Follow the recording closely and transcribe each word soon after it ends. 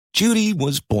Judy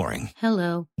was boring.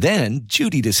 Hello. Then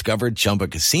Judy discovered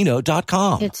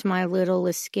ChumbaCasino.com. It's my little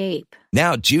escape.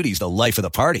 Now Judy's the life of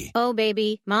the party. Oh,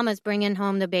 baby, mama's bringing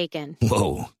home the bacon.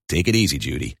 Whoa, take it easy,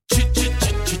 Judy.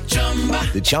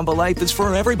 The Chumba life is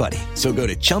for everybody. So go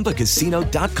to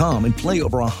ChumbaCasino.com and play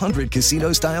over 100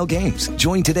 casino-style games.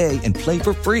 Join today and play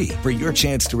for free for your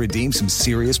chance to redeem some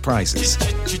serious prizes.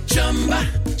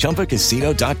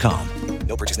 ChumbaCasino.com.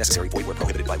 No purchase necessary. Void where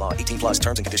prohibited by law. 18+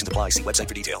 terms and conditions apply. See website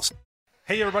for details.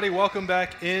 Hey, everybody. Welcome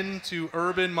back into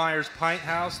Urban Meyer's Pint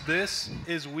House. This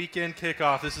is Weekend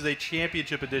Kickoff. This is a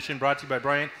championship edition brought to you by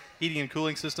Bryant Heating and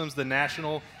Cooling Systems. The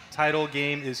national title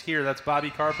game is here. That's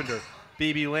Bobby Carpenter,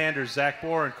 B.B. Landers, Zach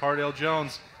Boren, Cardale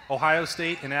Jones. Ohio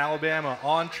State and Alabama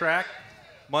on track.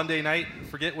 Monday night,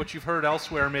 forget what you've heard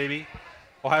elsewhere maybe.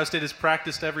 Ohio State has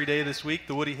practiced every day this week.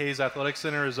 The Woody Hayes Athletic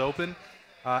Center is open.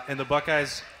 And the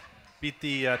Buckeyes beat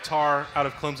the Tar out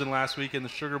of Clemson last week in the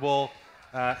Sugar Bowl.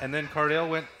 And then Cardale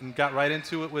went and got right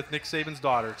into it with Nick Saban's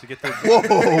daughter to get their...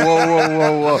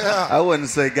 Whoa. I wouldn't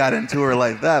say got into her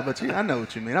like that, but I know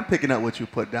what you mean. I'm picking up what you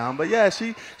put down. But, yeah,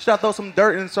 she tried to throw some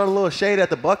dirt and start a little shade at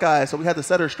the Buckeyes, so we had to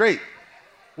set her straight.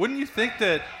 Wouldn't you think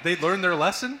that they'd learned their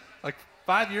lesson? Like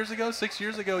 5 years ago, 6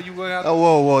 years ago, you went out... Oh,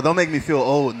 whoa. Don't make me feel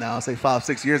old now. Say 5,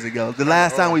 6 years ago. The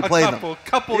last time we played them.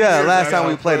 Couple yeah, years last ago. time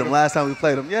we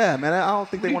played them. Yeah, man, I don't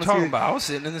think they want to see it. What are you talking about? I was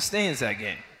sitting in the stands that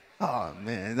game. Oh,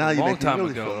 man. Now you Long make me time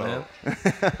really ago, feel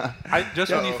man.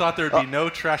 Just when you thought there'd be no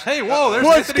trash. Hey, whoa, there's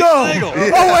Let's Anthony go.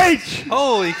 Schlegel. OH.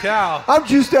 Holy cow. I'm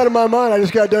juiced out of my mind. I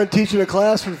just got done teaching a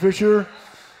class for Fisher.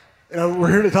 And we're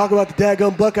here to talk about the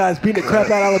dadgum Buckeyes beating the crap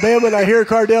out of Alabama. And I hear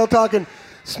Cardale talking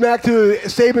smack to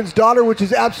Saban's daughter, which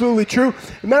is absolutely true.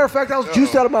 As a matter of fact, I was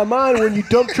juiced out of my mind when you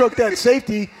dump truck that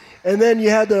safety. And then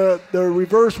you had the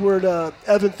reverse where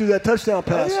Evan threw that touchdown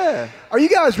pass. Oh, yeah. Are you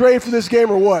guys ready for this game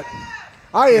or what?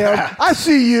 I am. I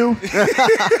see you.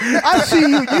 I see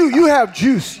you. You have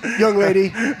juice, young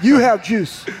lady. You have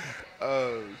juice.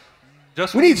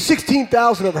 We need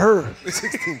 16,000 of her.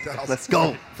 16,000. Let's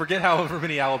go. Forget however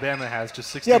many Alabama has,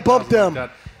 just 16,000. Yeah, bump them.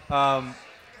 Like that.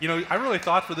 I really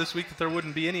thought for this week that there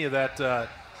wouldn't be any of that,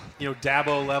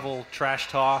 Dabo-level trash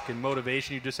talk and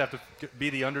motivation. You just have to be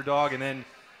the underdog. And then,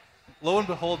 lo and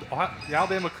behold, the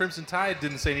Alabama Crimson Tide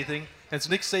didn't say anything. And it's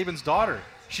Nick Saban's daughter.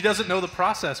 She doesn't know the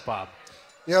process, Bob.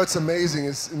 Yeah, it's amazing.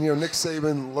 Nick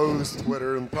Saban loathes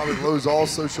Twitter and probably loathes all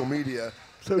social media.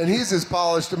 And he's as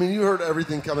polished. I mean, you heard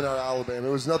everything coming out of Alabama.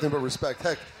 It was nothing but respect.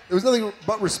 Heck, it was nothing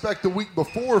but respect the week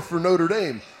before for Notre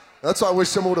Dame. That's why I wish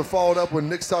someone would have followed up when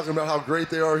Nick's talking about how great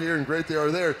they are here and great they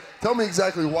are there. Tell me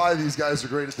exactly why these guys are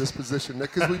great at this position,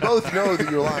 Nick, because we both know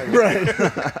that you're lying. Right.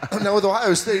 Now, with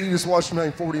Ohio State, you just watched them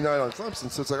hang 49 on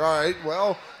Clemson. So it's like, all right,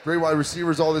 well, great wide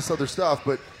receivers, all this other stuff.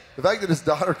 But the fact that his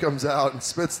daughter comes out and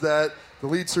spits that,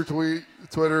 deletes her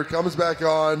Twitter, comes back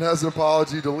on, has an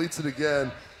apology, deletes it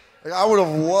again. Like, I would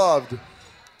have loved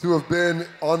to have been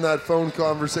on that phone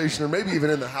conversation or maybe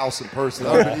even in the house in person.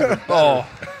 That would have been even better.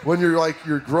 When you're like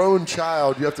your grown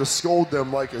child, you have to scold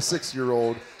them like a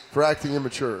 6-year-old for acting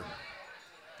immature.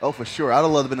 Oh, for sure. I'd have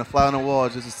loved to have been a fly on the wall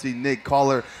just to see Nick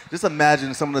call her. Just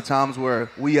imagine some of the times where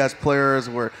we as players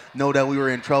know that we were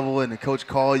in trouble and the coach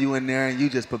called you in there and you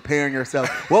just preparing yourself.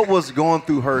 What was going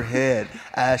through her head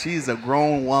as she's a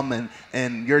grown woman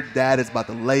and your dad is about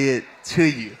to lay it to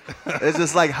you? It's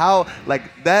just like how, like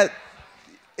that.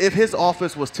 If his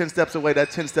office was 10 steps away, that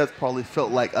 10 steps probably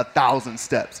felt like 1,000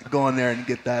 steps. Go in there and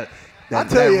get that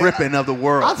ripping of the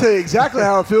world. I'll tell you exactly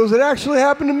how it feels. It actually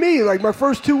happened to me, like my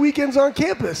first 2 weekends on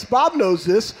campus. Bob knows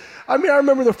this. I mean, I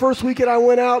remember the first weekend I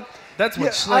went out. That's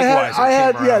what Schlegweiser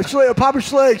came around. Papa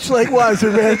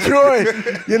Schlegweiser, man, Troy,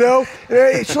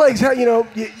 Schleg's,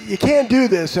 you can't do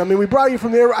this. I mean, we brought you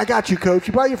from the I got you, coach.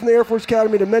 We brought you from the Air Force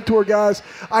Academy to mentor guys.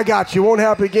 I got you. Won't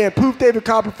happen again. Poof, David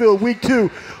Copperfield, week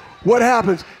 2. What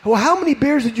happens? Well, how many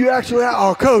beers did you actually have?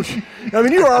 Oh, coach, I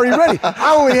mean, you were already ready.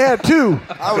 I only had 2.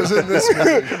 I was in this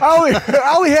meeting.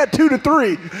 I only had 2 to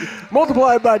 3.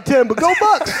 Multiply it by 10, but go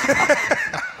Bucks.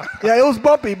 Yeah, it was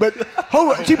bumpy, but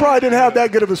she probably didn't have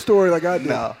that good of a story like I did.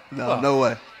 No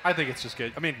way. I think it's just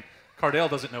good. I mean, Cardale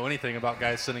doesn't know anything about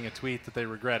guys sending a tweet that they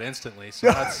regret instantly. So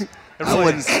that's.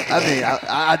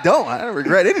 I don't. I don't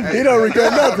regret anything. You don't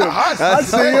regret nothing. I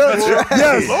see you.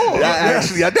 Yes.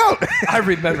 Actually, I don't. I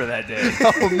remember that day.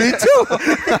 Oh, me too.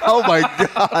 Oh my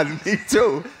God, me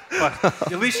too. But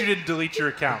at least you didn't delete your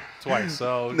account twice.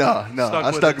 So no,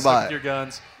 I stuck by your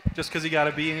guns just because you got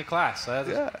to be in a class.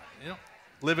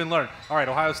 Live and learn. All right,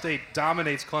 Ohio State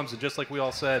dominates Clemson, just like we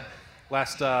all said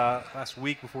last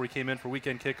week before we came in for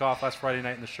weekend kickoff last Friday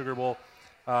night in the Sugar Bowl.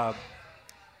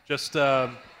 Just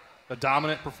a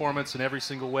dominant performance in every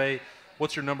single way.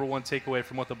 What's your number one takeaway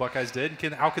from what the Buckeyes did?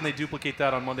 And how can they duplicate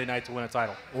that on Monday night to win a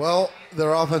title? Well,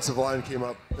 their offensive line came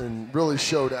up and really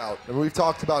showed out. And we've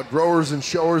talked about growers and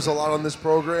showers a lot on this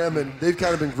program, and they've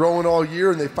kind of been growing all year,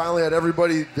 and they finally had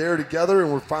everybody there together,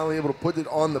 and we're finally able to put it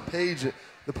on the page,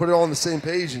 to put it all on the same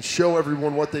page and show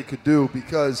everyone what they could do,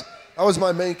 because that was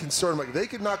my main concern. Like, they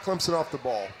could knock Clemson off the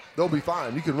ball. They'll be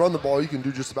fine. You can run the ball. You can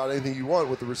do just about anything you want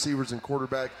with the receivers and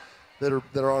quarterback that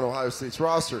are on Ohio State's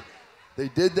roster. They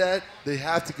did that. They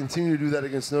have to continue to do that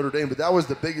against Notre Dame. But that was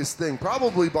the biggest thing,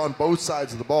 probably on both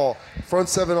sides of the ball. Front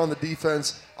seven on the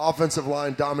defense, offensive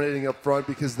line dominating up front,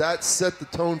 because that set the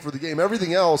tone for the game.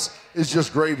 Everything else is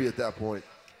just gravy at that point.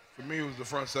 For me, it was the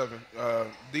front seven.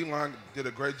 D-line did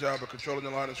a great job of controlling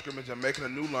the line of scrimmage and making a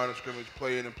new line of scrimmage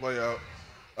play in and play out,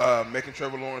 making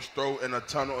Trevor Lawrence throw in a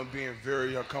tunnel and being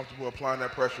very uncomfortable applying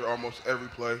that pressure almost every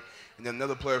play. And then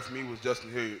another player for me was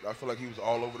Justin Hilliard. I feel like he was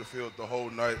all over the field the whole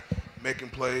night, making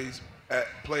plays,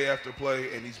 play after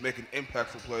play, and he's making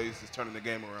impactful plays. He's turning the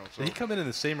game around. So. Did he come in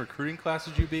the same recruiting class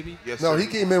as you, baby? Yes, no, sir. he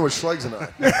came in with Schleggs and I.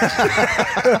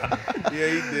 Yeah,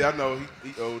 he did. I know.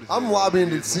 He owed. I'm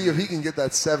lobbying to see if he can get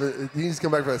that seven. He needs to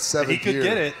come back for that seventh He could year.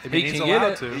 get it. I mean, He he's can get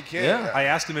allowed it. to. He can. Yeah. I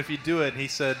asked him if he'd do it, and he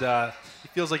said he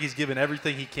feels like he's given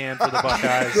everything he can for the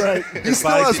Buckeyes. Right. He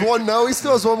still has one. No, he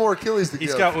still has one more Achilles to He's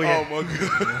give. got, Oh, my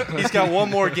God. he's got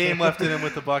one more game left in him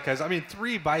with the Buckeyes. I mean,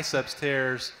 3 biceps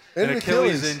tears, And an an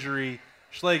Achilles Achilles. injury.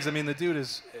 Schleggs, I mean, the dude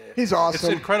is He's it's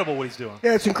awesome. incredible what he's doing.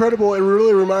 Yeah, it's incredible. It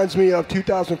really reminds me of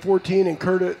 2014 and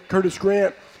Curtis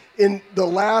Grant. In the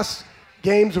last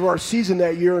games of our season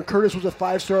that year, and Curtis was a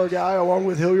 5-star guy along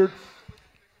with Hilliard,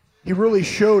 he really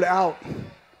showed out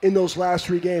in those last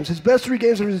 3 games. His best 3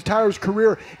 games of his entire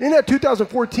career. In that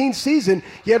 2014 season,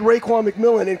 he had Raekwon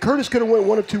McMillan, and Curtis could have went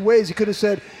one of 2 ways. He could have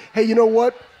said, hey, you know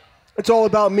what? It's all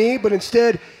about me, but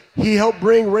instead he helped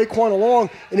bring Raekwon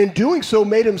along, and in doing so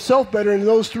made himself better. In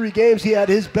those 3 games, he had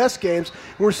his best games.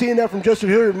 And we're seeing that from Justin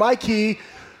Hilliard. My key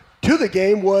to the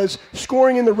game was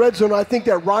scoring in the red zone. I think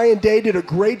that Ryan Day did a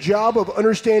great job of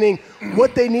understanding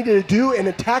what they needed to do and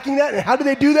attacking that. And how did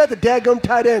they do that? The dadgum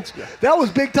tight ends. Yeah. That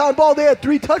was big-time ball. They had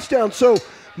 3 touchdowns. So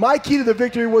my key to the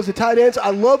victory was the tight ends.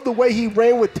 I love the way he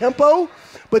ran with tempo,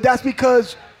 but that's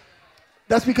because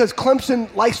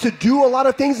Clemson likes to do a lot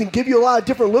of things and give you a lot of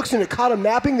different looks, and it caught them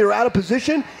napping. They're out of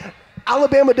position.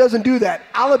 Alabama doesn't do that.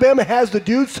 Alabama has the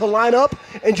dudes to line up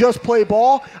and just play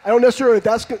ball. I don't necessarily if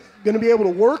that's going to be able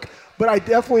to work, but I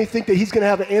definitely think that he's going to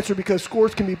have an answer because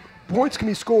points can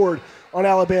be scored on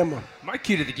Alabama. My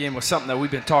key to the game was something that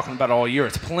we've been talking about all year.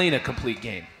 It's playing a complete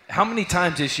game. How many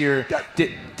times this year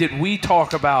did we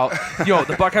talk about,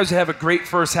 the Buckeyes would have a great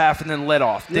first half and then let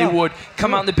off. They would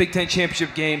come out in the Big Ten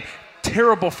championship game,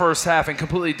 terrible first half, and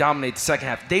completely dominate the second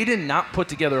half. They did not put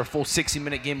together a full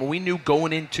 60-minute game, and we knew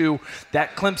going into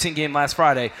that Clemson game last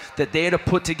Friday that they had to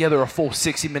put together a full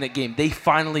 60-minute game. They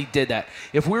finally did that.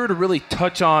 If we were to really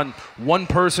touch on one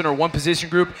person or one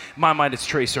position group, in my mind it's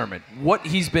Trey Sermon. What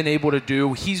he's been able to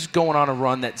do, he's going on a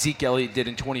run that Zeke Elliott did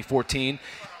in 2014.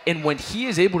 And when he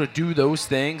is able to do those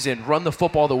things and run the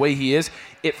football the way he is,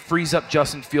 it frees up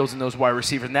Justin Fields and those wide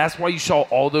receivers. And that's why you saw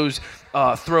all those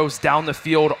throws down the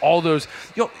field, all those,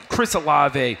 Chris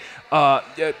Olave,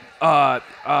 Garrett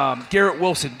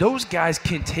Wilson. Those guys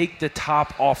can take the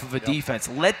top off of a defense.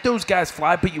 Let those guys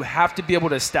fly, but you have to be able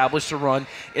to establish the run.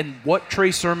 And what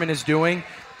Trey Sermon is doing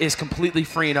is completely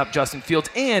freeing up Justin Fields.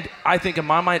 And I think, in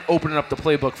my mind, opening up the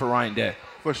playbook for Ryan Day.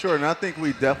 For sure, and I think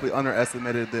we definitely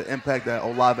underestimated the impact that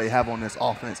Olave have on this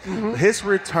offense. Mm-hmm. His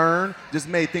return just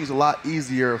made things a lot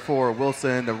easier for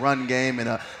Wilson, the run game, and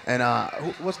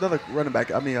what's another running back?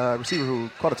 Receiver who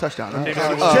caught a touchdown.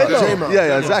 J-Mo.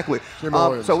 Yeah, exactly.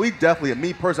 So we definitely,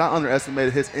 me personally, I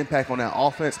underestimated his impact on that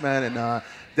offense, man, and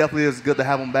definitely is good to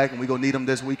have him back, and we're going to need him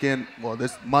this weekend,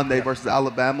 this Monday versus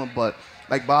Alabama, but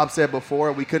like Bob said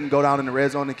before, we couldn't go down in the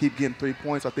red zone and keep getting 3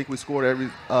 points. I think we scored every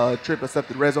trip except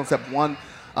the red zone, except one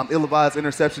ill-advised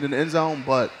interception in the end zone.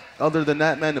 But other than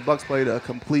that, man, the Bucs played a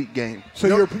complete game. So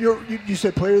you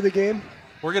said player of the game?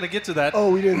 We're going to get to that.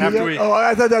 Oh, we didn't. After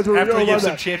I thought that's what after we give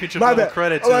some bad. championship My level bad.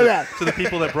 credit to the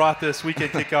people that brought this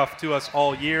weekend kickoff to us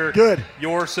all year. Good.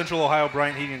 Your Central Ohio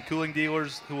Bryant Heating and Cooling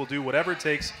dealers who will do whatever it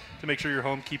takes to make sure your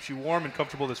home keeps you warm and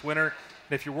comfortable this winter.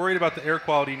 And if you're worried about the air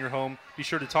quality in your home, be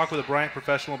sure to talk with a Bryant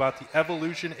professional about the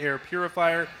Evolution Air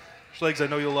Purifier. Schleggs, I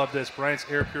know you'll love this. Bryant's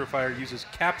air purifier uses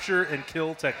capture and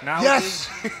kill technology. Yes!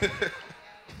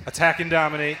 Attack and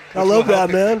dominate. I love that,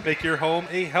 man. Make your home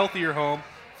a healthier home.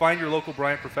 Find your local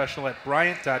Bryant professional at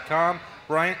Bryant.com.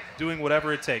 Bryant, doing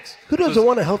whatever it takes. Who doesn't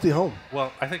want a healthy home?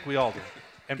 Well, I think we all do.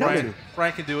 And Yeah,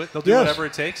 Bryant can do it. They'll do whatever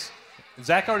it takes.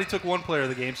 Zach already took one player of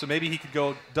the game, so maybe he could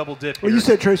go double dip here. Well, you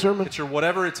said Trey Sermon. It's your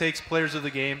whatever it takes players of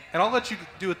the game, and I'll let you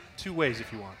do it 2 ways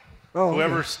if you want. Oh,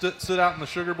 Whoever okay. stood out in the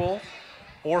Sugar Bowl,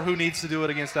 or who needs to do it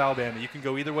against Alabama. You can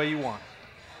go either way you want.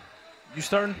 You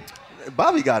starting?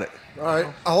 Bobby got it. All right,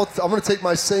 I'm going to take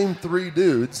my same 3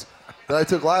 dudes that I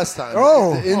took last time.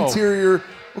 Oh. The interior,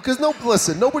 because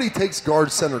nobody takes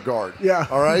guard, center guard. Yeah.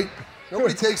 All right?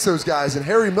 Nobody takes those guys, and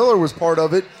Harry Miller was part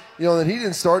of it. Then he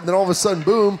didn't start, and then all of a sudden,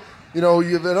 boom, you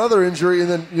have another injury, and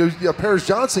then you have Paris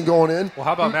Johnson going in. Well,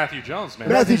 how about Matthew Jones, man?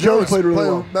 Matthew Jones played really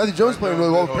well. Matthew Jones played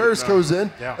really well. Paris goes in.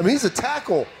 Yeah. I mean, he's a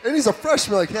tackle, and he's a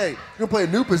freshman. Like, hey, you're going to play a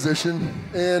new position,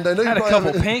 and I know Had you a probably couple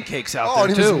haven't- pancakes out Oh, there,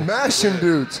 and he too. was mashing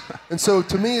dudes. And so,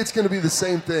 to me, it's going to be the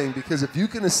same thing, because if you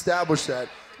can establish that,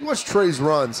 you watch Trey's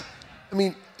runs. I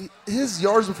mean, his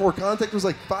yards before contact was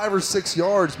like 5 or 6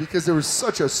 yards because there was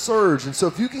such a surge. And so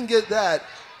if you can get that,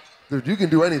 you can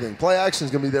do anything. Play action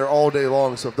is going to be there all day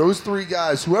long. So if those 3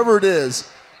 guys, whoever it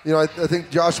is, I think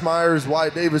Josh Myers,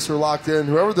 Wyatt Davis are locked in.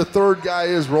 Whoever the 3rd guy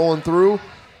is rolling through,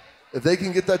 if they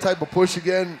can get that type of push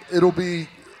again, it'll be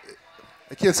 –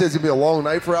 I can't say it's going to be a long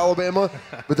night for Alabama,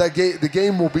 but the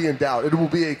game will be in doubt. It will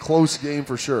be a close game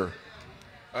for sure.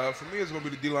 For me, it's going to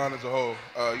be the D-line as a whole.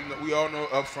 We all know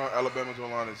up front Alabama's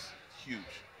O-line is huge.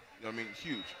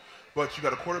 Huge. But you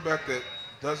got a quarterback that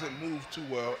doesn't move too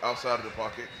well outside of the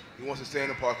pocket. He wants to stay in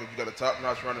the pocket. You got a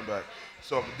top-notch running back.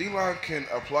 So if the D-line can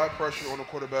apply pressure on the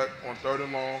quarterback on 3rd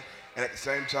and long, and at the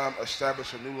same time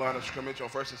establish a new line of scrimmage on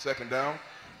 1st and 2nd down,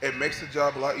 it makes the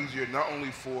job a lot easier, not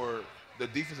only for the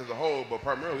defense as a whole, but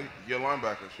primarily your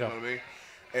linebackers. You know what I mean?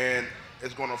 And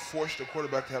it's going to force the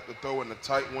quarterback to have to throw in a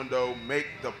tight window, make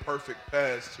the perfect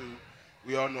pass to.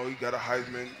 We all know he got a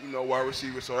Heisman, wide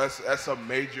receiver. So that's a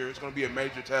major. It's going to be a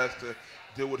major task to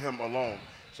deal with him alone.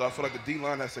 So I feel like the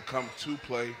D-line has to come to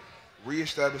play,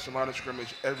 reestablish the line of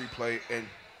scrimmage every play, and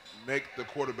make the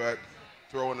quarterback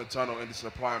throw in the tunnel and just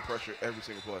applying pressure every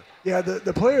single play. Yeah,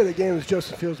 the player of the game is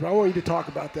Justin Fields, but I want you to talk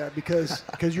about that because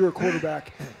you're a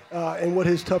quarterback and what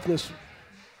his toughness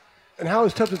and how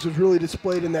his toughness was really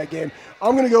displayed in that game.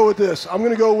 I'm going to go with this. I'm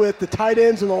going to go with the tight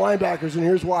ends and the linebackers, and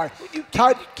here's why. You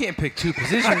can't pick 2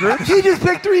 position groups. He just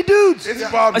picked 3 dudes. It's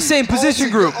Bobby. A same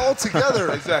position group. All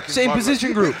together. Exactly. Same Bobby.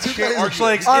 position group.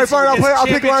 Schlegs, All right, it's- fine. I'll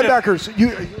it's pick championship- linebackers.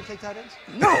 You going to take tight ends?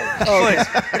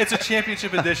 Schlegs, it's a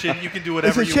championship edition. You can do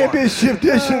It's whatever a you championship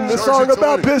edition. The Charge song it to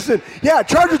about winning. Piston. Yeah,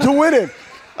 charge it to winning.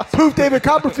 Poof, David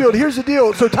Copperfield. Here's the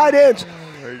deal. So tight ends.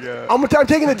 I'm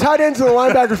taking the tight ends and the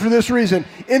linebackers for this reason.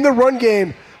 In the run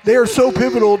game, they are so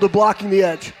pivotal to blocking the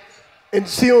edge and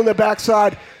sealing the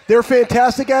backside. They're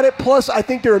fantastic at it. Plus, I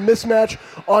think they're a mismatch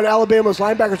on Alabama's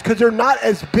linebackers because they're not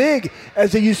as big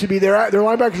as they used to be. Their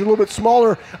linebackers are a little bit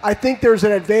smaller. I think there's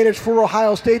an advantage for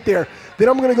Ohio State there. Then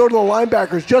I'm going to go to the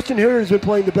linebackers. Justin Hilliard has been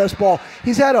playing the best ball.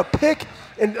 He's had a pick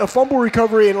and a fumble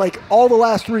recovery in like all the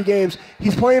last 3 games.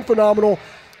 He's playing phenomenal.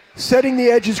 Setting the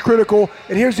edge is critical.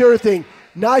 And here's the other thing.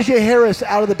 Najee Harris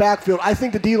out of the backfield. I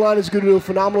think the D-line is going to do a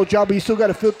phenomenal job, but you still got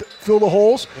to fill the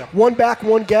holes. Yep. One back,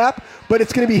 one gap. But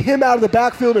it's going to be him out of the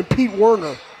backfield and Pete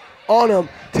Werner on him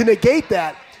to negate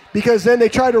that because then they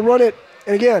try to run it.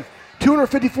 And again,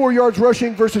 254 yards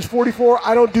rushing versus 44.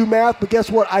 I don't do math, but guess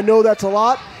what? I know that's a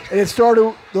lot. And it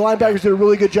started, the linebackers did a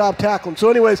really good job tackling. So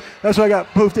anyways, that's what I got.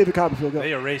 Poof, David Copperfield. Go.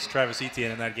 They erased Travis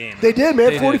Etienne in that game. They did,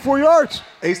 man. They 44 yards.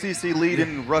 ACC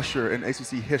leading rusher in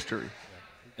ACC history.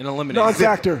 And eliminate him.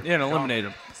 Non-factor. Yeah, and eliminate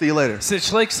him. See you later.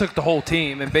 Since Lakes took the whole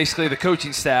team and basically the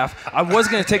coaching staff, I was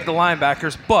going to take the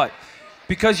linebackers, but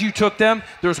because you took them,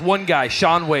 there's one guy,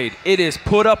 Shaun Wade. It is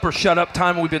put up or shut up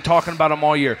time. We've been talking about him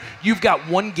all year. You've got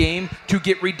one game to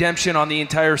get redemption on the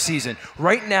entire season.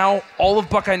 Right now, all of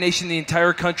Buckeye Nation, the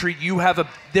entire country,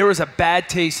 there is a bad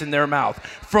taste in their mouth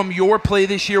from your play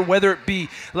this year, whether it be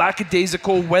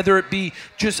lackadaisical, whether it be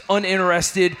just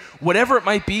uninterested, whatever it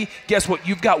might be. Guess what?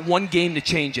 You've got one game to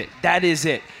change it. That is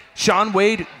it. Shaun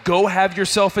Wade, go have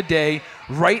yourself a day.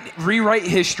 Rewrite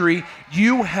history.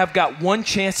 You have got one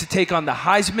chance to take on the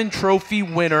Heisman Trophy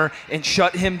winner and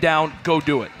shut him down. Go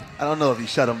do it. I don't know if you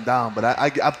shut him down, but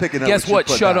I'm picking up. Guess what?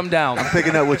 Shut him down. I'm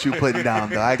picking up what you putting down,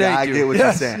 though. I Thank you. get what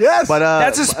you're saying. Yes. But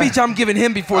That's a speech I'm giving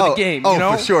him before the game. You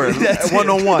know? for sure. That's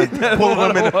One-on-one. it.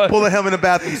 Pulling him in the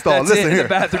bathroom stall. That's Listen it, here. in the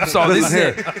bathroom stall. This is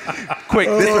Listen it. Quick,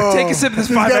 take a sip of this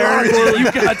 5 hour energy.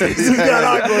 You got this. This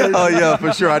got awkward. Oh, yeah,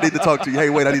 for sure. I need to talk to you.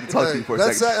 Hey, wait, I need to talk to you for a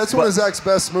second. That's one of Zach's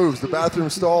best moves. The bathroom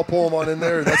stall, pull him on in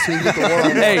there. That's when you get the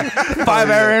one. Hey, 5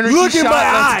 hour energy Look in shot.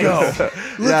 my Let's eyes. go.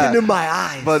 Look Yeah. into my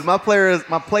eyes. But my players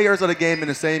of the game and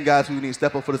the same guys who need to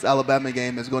step up for this Alabama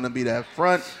game is going to be that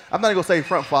front. I'm not going to say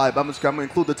front 5. I'm going to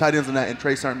include the tight ends in that and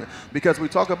Trey Sermon because we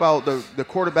talk about the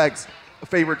quarterbacks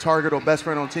favorite target or best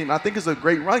friend on the team. I think it's a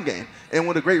great run game. And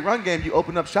with a great run game, you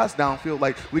open up shots downfield.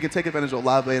 Like, we can take advantage of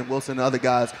Olave and Wilson and other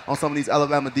guys on some of these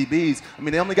Alabama DBs. I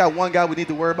mean, they only got one guy we need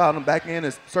to worry about on the back end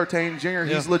is Surtain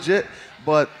Jr. He's legit.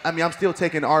 But, I mean, I'm still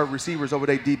taking our receivers over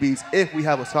their DBs if we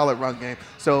have a solid run game.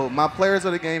 So my players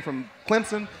of the game from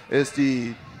Clemson is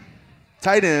the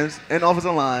tight ends and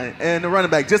offensive line and the running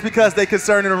back, just because they're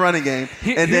concerned in the running game.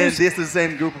 And then this is the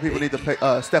same group of people need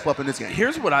to step up in this game.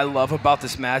 Here's what I love about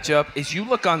this matchup is you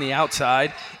look on the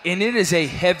outside, and it is a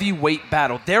heavyweight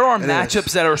battle. There are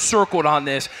matchups that are circled on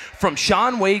this, from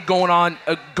Shaun Wade going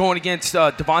against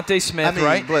Devontae Smith,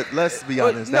 right? But let's be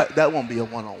honest, that won't be a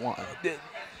one-on-one.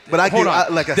 But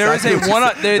there is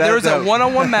a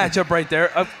one-on-one matchup right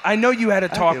there. I know you had a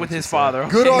talk with his father.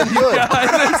 Okay? Good on you.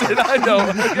 Listen, I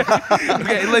know.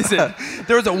 Okay, listen.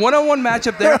 There was a one-on-one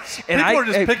matchup there, and people are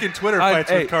just picking Twitter fights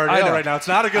with Cardale right now. It's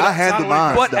not a good. I handle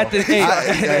mine. But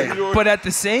at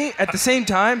the same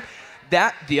time,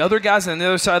 that the other guys on the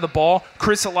other side of the ball,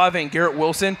 Chris Olave and Garrett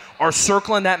Wilson, are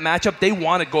circling that matchup. They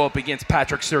want to go up against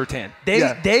Patrick Surtain.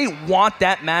 They want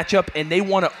that matchup, and they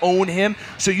want to own him.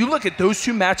 So you look at those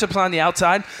two matchups on the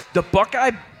outside, the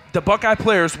Buckeye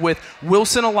players with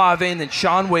Wilson, Olave, and then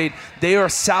Shaun Wade, they are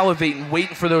salivating,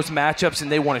 waiting for those matchups,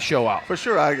 and they want to show out. For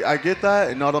sure, I get that,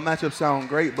 and all the matchups sound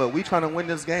great, but we trying to win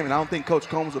this game, and I don't think Coach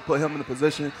Combs will put him in a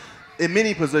position – in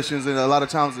many positions, and a lot of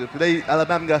times, if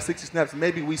Alabama got 60 snaps,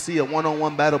 maybe we see a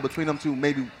one-on-one battle between them two,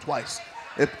 maybe twice,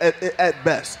 at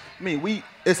best. I mean,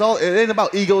 it ain't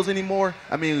about egos anymore.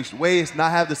 I mean, Wade's not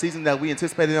have the season that we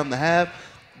anticipated him to have,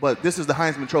 but this is the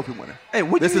Heisman Trophy winner.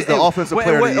 This is the offensive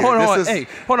player of the year.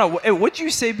 Hold on. Hey, what'd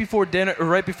you say before dinner, or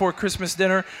right before Christmas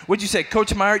dinner? What'd you say,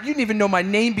 Coach Meyer? You didn't even know my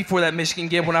name before that Michigan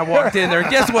game when I walked in there.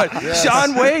 Guess what? Yes.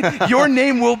 Shaun Wade, your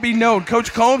name will be known.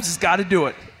 Coach Combs has got to do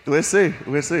it. We'll see.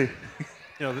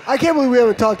 I can't believe we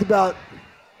haven't talked about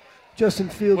Justin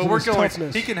Fields and his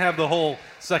toughness. He can have the whole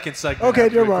second segment.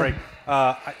 Okay, never mind.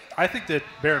 I think that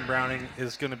Baron Browning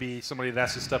is going to be somebody that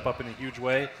has to step up in a huge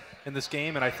way in this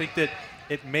game, and I think that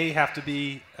it may have to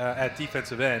be at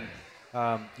defensive end.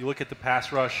 You look at the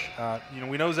pass rush.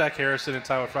 We know Zach Harrison and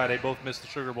Tyler Friday both missed the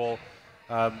Sugar Bowl.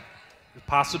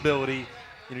 Possibility.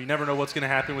 You never know what's going to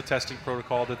happen with testing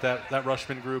protocol. That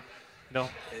Rushman group.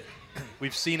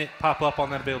 We've seen it pop up on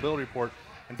that availability report.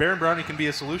 And Baron Browning can be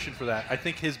a solution for that. I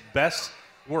think his best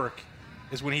work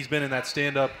is when he's been in that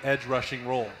stand-up edge rushing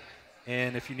role.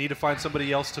 And if you need to find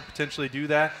somebody else to potentially do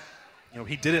that,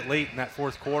 he did it late in that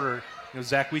fourth quarter.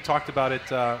 Zach, we talked about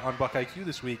it on Buck IQ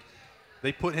this week.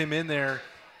 They put him in there,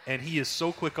 and he is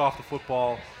so quick off the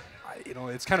football.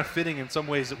 It's kind of fitting in some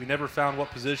ways that we never found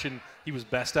what position he was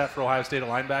best at for Ohio State, a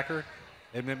linebacker.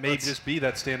 And it may just be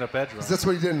that stand-up edge rush. That's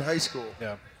what he did in high school.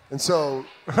 Yeah. And so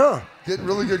get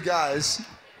really good guys,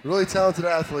 really talented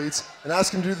athletes, and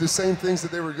ask them to do the same things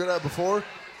that they were good at before.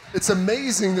 It's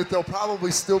amazing that they'll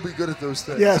probably still be good at those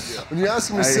things. Yes. When you ask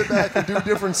them to sit back and do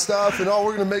different stuff and,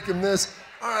 we're going to make them this,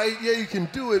 all right, yeah, you can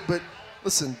do it, but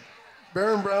listen,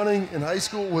 Baron Browning in high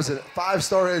school was a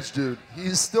 5-star edge dude.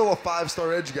 He's still a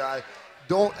 5-star edge guy.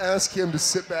 Don't ask him to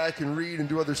sit back and read and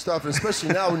do other stuff, and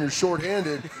especially now when you're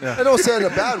shorthanded. I don't say it in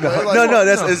a bad way.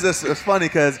 It's funny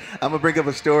because I'm going to bring up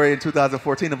a story in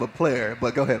 2014 of a player,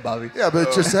 but go ahead, Bobby. Yeah,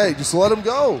 but just let them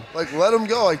go. Let them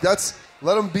go.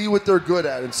 Let them be what they're good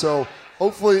at. And so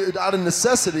hopefully out of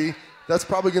necessity, that's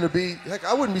probably going to be,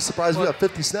 I wouldn't be surprised if we have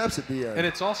 50 snaps at the end. And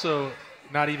it's also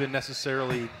not even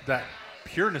necessarily that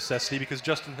pure necessity because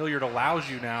Justin Hilliard allows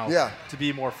you now to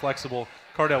be more flexible.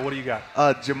 Cardale, what do you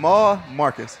got? Jamal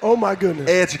Marcus. Oh, my goodness.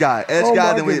 Edge guy.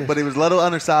 But he was a little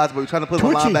undersized, but we were trying to put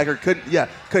him on linebacker.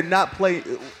 Could not play.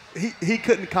 He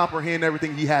couldn't comprehend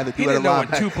everything he had to do at a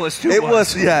linebacker. He didn't know what 2 + 2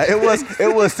 was.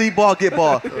 It was see ball, get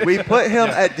ball. We put him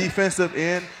at defensive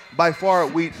end. By far,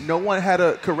 no one had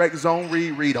a correct zone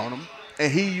read on him.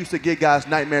 And he used to give guys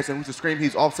nightmares and we used to scream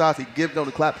he's offsides, he'd give them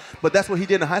the clap. But that's what he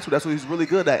did in high school. That's what he's really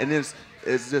good at. And it's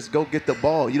just go get the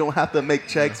ball. You don't have to make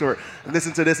checks or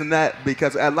listen to this and that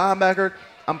because at linebacker,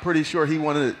 I'm pretty sure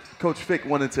Coach Fick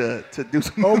wanted to do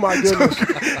some. Oh, my goodness.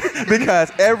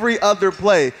 Because every other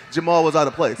play, Jamal was out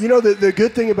of place. The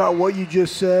good thing about what you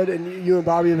just said and you and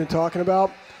Bobby have been talking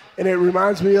about, and it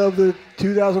reminds me of the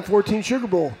 2014 Sugar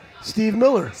Bowl, Steve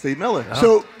Miller.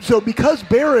 So because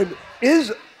Barron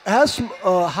has some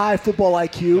high football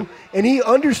IQ, and he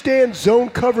understands zone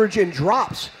coverage and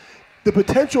drops. The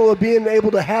potential of being able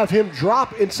to have him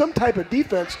drop in some type of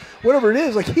defense, whatever it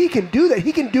is, he can do that.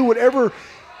 He can do whatever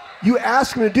you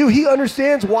ask him to do. He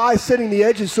understands why setting the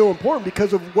edge is so important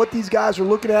because of what these guys are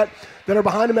looking at that are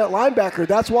behind him at linebacker.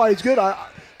 That's why he's good. I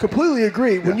completely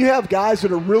agree. When you have guys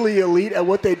that are really elite at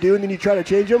what they do and then you try to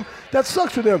change them, that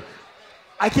sucks for them.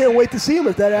 I can't wait to see him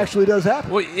if that actually does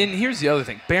happen. Well, and here's the other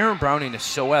thing. Baron Browning is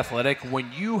so athletic.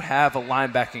 When you have a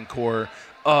linebacking core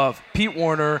of Pete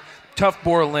Warner, Tuff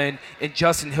Borland, and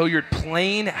Justin Hilliard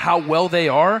playing how well they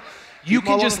are, you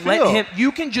can just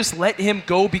let him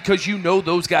go because you know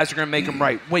those guys are going to make him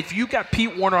right. If you got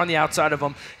Pete Warner on the outside of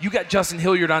him, you got Justin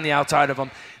Hilliard on the outside of him,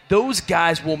 those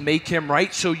guys will make him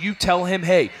right. So you tell him,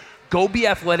 hey, go be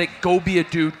athletic, go be a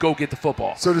dude, go get the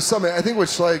football. So to sum it, I think what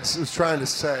Schlegel was trying to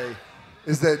say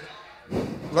is that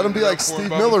let him be like Steve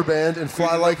Miller Band and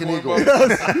fly like an eagle. See,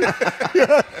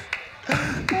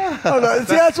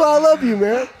 that's why I love you,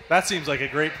 man. That seems like a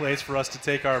great place for us to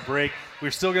take our break.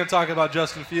 We're still going to talk about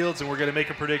Justin Fields, and we're going to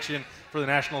make a prediction for the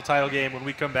national title game when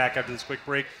we come back after this quick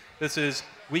break. This is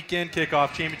Weekend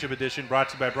Kickoff Championship Edition, brought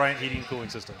to you by Bryant Heating and Cooling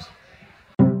Systems.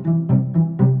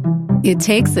 It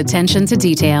takes attention to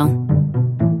detail.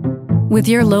 With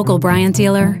your local Bryant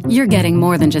dealer, you're getting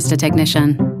more than just a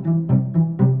technician.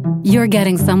 You're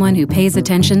getting someone who pays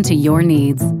attention to your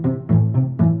needs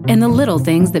and the little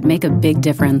things that make a big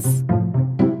difference.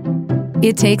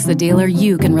 It takes a dealer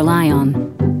you can rely on.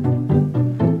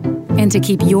 And to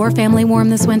keep your family warm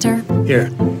this winter,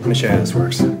 here, let me show you how this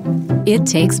works. It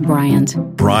takes Bryant.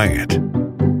 Bryant.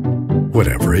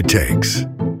 Whatever it takes.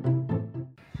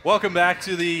 Welcome back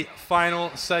to the final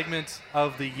segment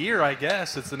of the year, I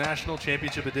guess. It's the National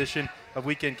Championship Edition of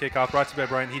Weekend Kickoff, brought to you by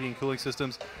Bryant Heating and Cooling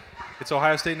Systems. It's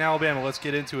Ohio State and Alabama. Let's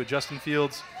get into it. Justin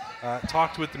Fields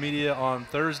talked with the media on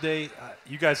Thursday.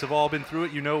 You guys have all been through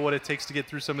it. You know what it takes to get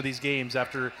through some of these games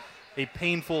after a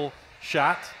painful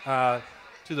shot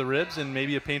to the ribs and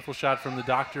maybe a painful shot from the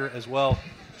doctor as well.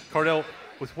 Cardell,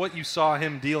 with what you saw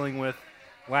him dealing with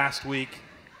last week,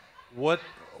 what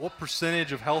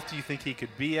percentage of health do you think he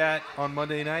could be at on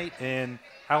Monday night, and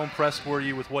how impressed were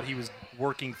you with what he was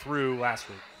working through last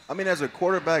week? I mean, as a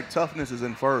quarterback, toughness is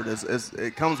inferred.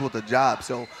 It comes with a job.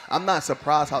 So I'm not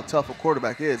surprised how tough a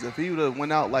quarterback is. If he would have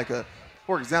went out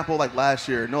for example, like last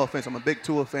year, no offense, I'm a big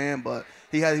Tua fan, but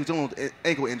he was dealing with an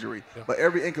ankle injury. Yeah. But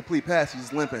every incomplete pass,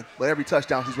 he's limping. But every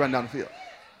touchdown, he's running down the field.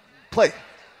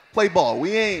 Play ball.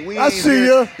 We ain't I see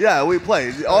ya. Yeah, we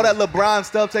play. All that LeBron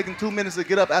stuff, taking 2 minutes to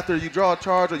get up after you draw a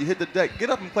charge or you hit the deck. Get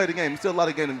up and play the game. There's still a lot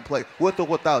of games to play, with or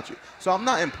without you. So I'm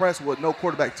not impressed with no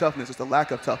quarterback toughness. It's the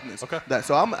lack of toughness. Okay.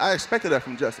 I expected that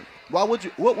from Justin. What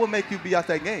would make you be out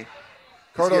that game?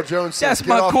 Cardell Jones says, that's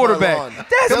my quarterback.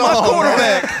 That's my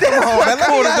quarterback. That's my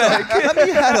quarterback. Let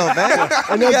me at him, man.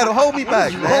 Let me at him. Hold me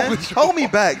back, man. Hold me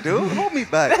back, dude. Hold me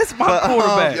back. That's my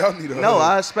quarterback. No,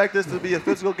 I expect this to be a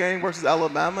physical game versus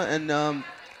Alabama, and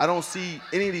I don't see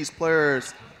any of these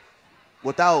players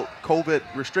without COVID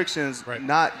restrictions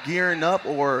not gearing up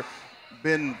or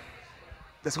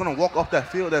that's going to walk off that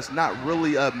field that's not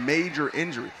really a major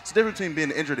injury. It's the difference between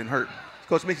being injured and hurt.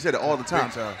 Coach Mickey said it all the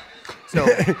time. So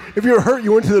if you were hurt,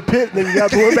 you went to the pit, and then you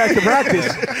got blown back to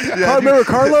practice. Remember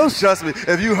Carlos? Trust me,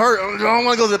 if you hurt, I don't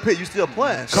want to go to the pit. You still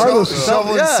playing.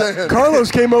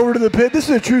 Carlos came over to the pit. This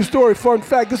is a true story. Fun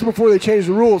fact. This is before they changed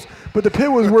the rules. But the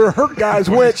pit was where hurt guys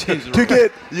went to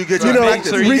get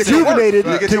rejuvenated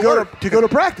to go to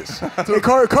practice. And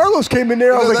Carlos came in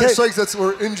there. I was like, hey. That's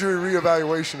where injury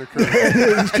reevaluation occurs.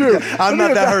 It's true. I'm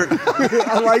not that hurt.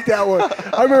 I like that one.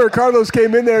 I remember Carlos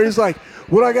came in there. He's like,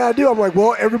 what I got to do? I'm like,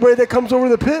 well, everybody that comes over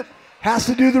to the pit has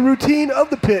to do the routine of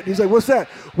the pit. And he's like, what's that?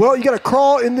 Well, you got to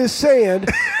crawl in this sand,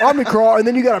 army crawl, and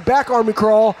then you got to back army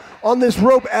crawl on this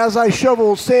rope as I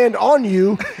shovel sand on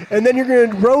you, and then you're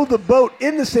going to row the boat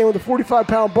in the sand with a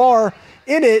 45-pound bar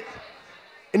in it,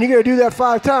 and you're going to do that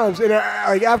 5 times. And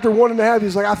after 1.5,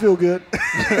 he's like, I feel good.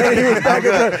 And he was back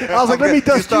up there. I was like, let me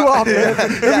dust you off,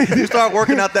 man. You start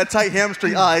working out that tight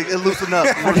hamstring. It loosened up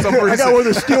for some reason. I got one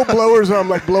of the steel blowers, and I'm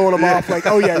like blowing them off. Like,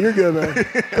 oh, yeah, you're good,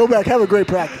 man. Go back. Have a great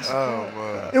practice. Oh,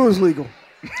 man. It was legal.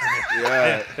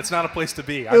 Yeah, it's not a place to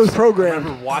be. It was programmed. I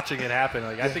remember watching it happen.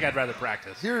 I think I'd rather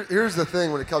practice. Here's the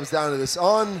thing when it comes down to this.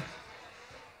 On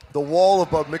the wall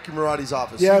above Mickey Marotti's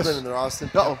office, yes. You've been in there, Austin.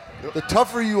 The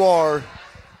tougher you are,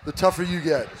 the tougher you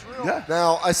get. Yeah.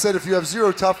 Now, I said if you have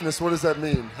zero toughness, what does that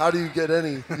mean? How do you get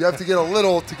any? You have to get a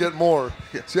little to get more.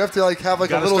 Yeah. So you have to have a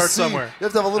little seed. Somewhere. You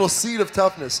have to have a little seed of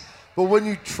toughness. But when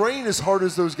you train as hard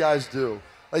as those guys do,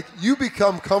 you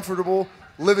become comfortable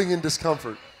living in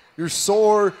discomfort. You're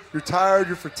sore, you're tired,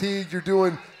 you're fatigued, you're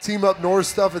doing Team Up North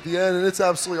stuff at the end, and it's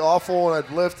absolutely awful. And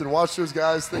I'd lift and watch those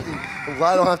guys thinking, I'm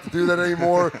glad I don't have to do that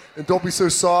anymore. And don't be so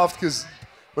soft, because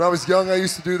when I was young, I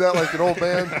used to do that like an old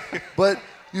man. But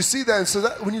you see that, and so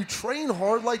that when you train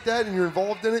hard like that and you're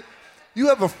involved in it, you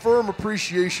have a firm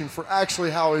appreciation for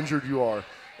actually how injured you are.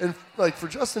 And for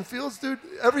Justin Fields, dude,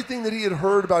 everything that he had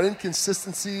heard about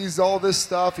inconsistencies, all this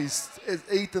stuff, he's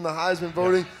 8th in the Heisman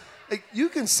voting. Like, you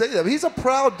can say that. But he's a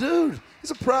proud dude.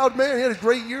 He's a proud man. He had a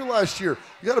great year last year.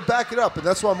 You got to back it up, and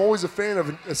that's why I'm always a fan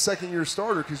of a second-year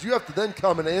starter, because you have to then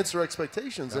come and answer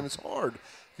expectations, and it's hard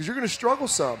because you're going to struggle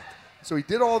some. So he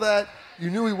did all that. You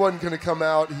knew he wasn't going to come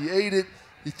out. He ate it.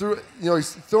 He threw,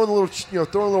 he's throwing a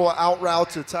little out route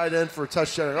to a tight end for a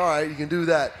touchdown. All right, you can do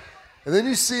that. And then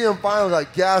you see him finally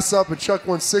like gas up and chuck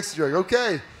 160. You're like,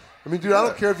 okay. I mean, dude, I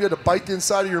don't care if you had to bite the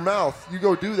inside of your mouth. You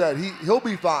go do that. He'll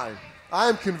be fine. I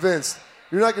am convinced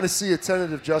you're not going to see a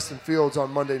tentative Justin Fields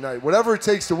on Monday night. Whatever it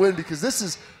takes to win, because this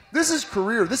is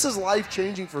career. This is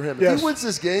life-changing for him. If he wins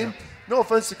this game, no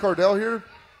offense to Cardell here,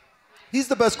 he's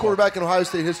the best quarterback in Ohio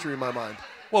State history in my mind.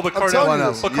 Well, but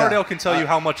Cardell can tell you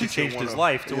how much it changed his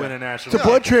life to win a national. It's a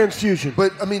blood transfusion.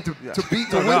 But I mean, to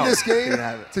win this game,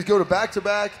 to go to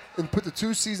back-to-back and put the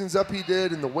 2 seasons up he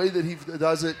did, and the way that he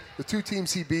does it, the 2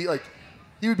 teams he beat, like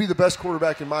he would be the best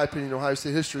quarterback in my opinion in Ohio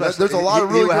State history. There's a lot of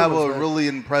really. He would good have ones, a really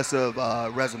impressive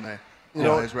resume.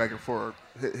 His record for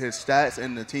his stats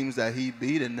and the teams that he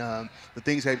beat and the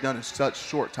things they've done in such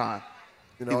short time.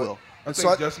 He will. I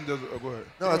think Justin does. Go ahead.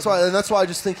 No, that's why I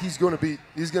just think he's going to be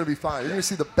fine. You're going to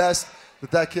see the best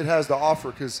that kid has to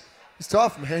offer because he's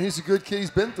tough, man. He's a good kid.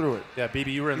 He's been through it. Yeah, BB,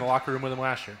 you were in the locker room with him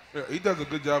last year. Yeah, he does a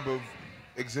good job of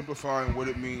exemplifying what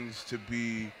it means to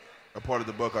be a part of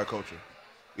the Buckeye culture.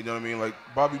 You know what I mean? Like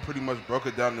Bobby pretty much broke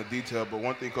it down in the detail, but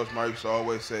one thing Coach Meyer used to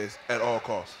always say is at all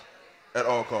costs. At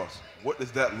all costs. What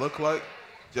does that look like?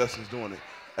 Justin's doing it.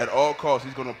 At all costs,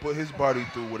 he's going to put his body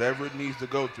through whatever it needs to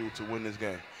go through to win this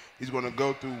game. He's going to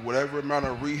go through whatever amount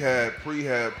of rehab,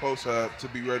 prehab, post-hab to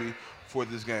be ready for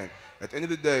this game. At the end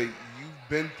of the day, you've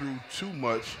been through too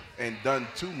much and done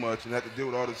too much and had to deal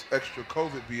with all this extra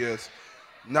COVID BS,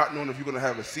 not knowing if you're going to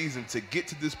have a season to get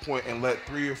to this point and let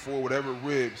 3 or 4 whatever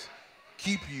ribs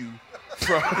keep you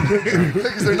from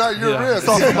because they're not your ribs.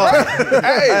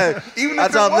 Hey, even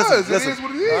if it was, it is what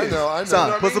it is. I know.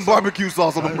 Son, put some barbecue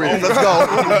sauce on the ribs. Let's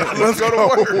go. Let's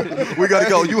go. We got to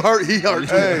go. You hurt, he hurt.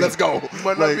 Hey, let's go. You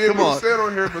might not be able to stand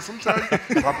on here, but sometimes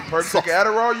you pop a perk, take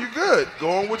Adderall, you good.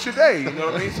 Go on with your day. You know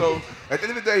what I mean? So at the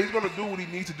end of the day, he's going to do what he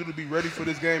needs to do to be ready for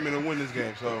this game and to win this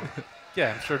game. So.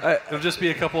 Yeah, I'm sure it'll just be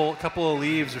a couple of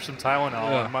leaves or some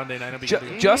Tylenol on Monday night.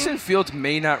 Justin Fields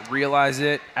may not realize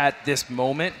it at this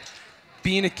moment,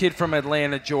 being a kid from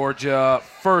Atlanta, Georgia,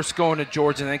 first going to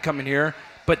Georgia and then coming here.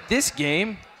 But this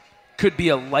game could be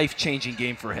a life-changing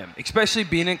game for him, especially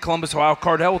being in Columbus, Ohio.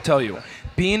 Cardell will tell you,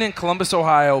 being in Columbus,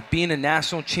 Ohio, being a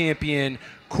national champion,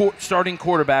 starting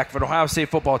quarterback for the Ohio State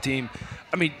football team,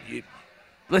 I mean –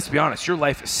 let's be honest, your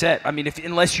life is set. I mean,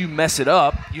 unless you mess it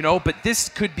up, but this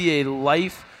could be a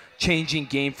life-changing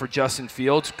game for Justin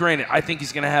Fields. Granted, I think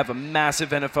he's going to have a massive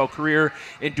NFL career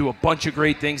and do a bunch of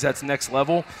great things. That's next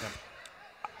level. Yeah.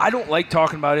 I don't like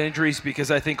talking about injuries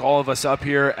because I think all of us up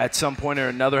here at some point or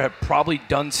another have probably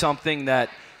done something that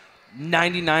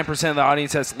 99% of the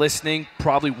audience that's listening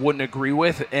probably wouldn't agree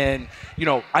with. And,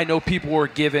 I know people were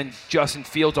giving Justin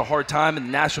Fields a hard time, and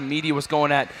the national media was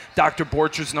going at Dr.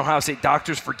 Borchers and Ohio State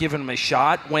doctors for giving him a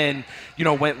shot when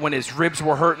his ribs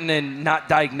were hurting and not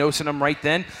diagnosing him right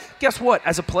then. Guess what?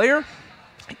 As a player,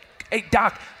 hey,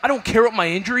 Doc, I don't care what my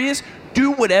injury is.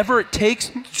 Do whatever it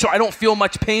takes so I don't feel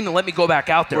much pain and let me go back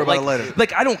out there. Worry about it later.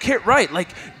 Like, I don't care. Right. Like,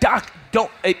 Doc,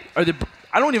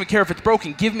 I don't even care if it's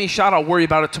broken. Give me a shot. I'll worry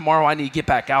about it tomorrow. I need to get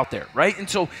back out there, right? And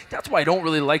so that's why I don't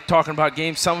really like talking about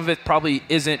games. Some of it probably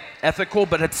isn't ethical,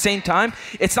 but at the same time,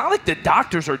 it's not like the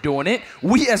doctors are doing it.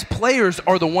 We as players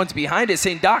are the ones behind it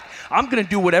saying, Doc, I'm going to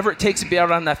do whatever it takes to be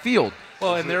out on that field.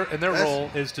 Well, and their role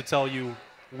is to tell you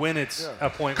when it's a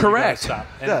point where you got to stop.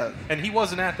 And he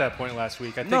wasn't at that point last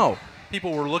week. I think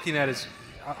people were looking at his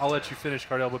 – I'll let you finish,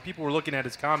 Cardell, but people were looking at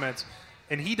his comments,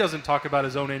 and he doesn't talk about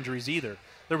his own injuries either.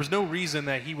 There was no reason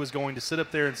that he was going to sit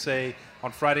up there and say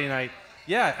on Friday night,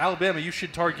 yeah, Alabama, you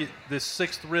should target this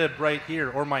 6th rib right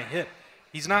here or my hip.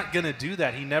 He's not going to do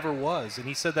that. He never was. And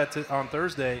he said that on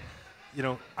Thursday.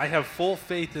 I have full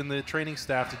faith in the training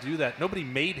staff to do that. Nobody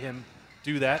made him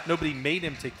do that. Nobody made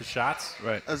him take the shots.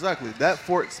 Right. Exactly.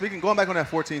 Going back on that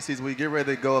 14 season, we get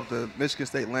ready to go up to Michigan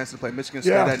State, Lansing, play Michigan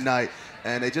State that night,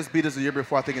 and they just beat us the year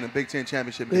before, I think, in the Big Ten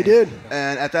championship game. They did.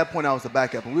 And at that point, I was the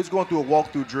backup, and we was going through a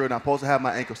walkthrough drill, and I'm supposed to have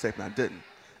my ankle safe, and I didn't.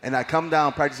 And I come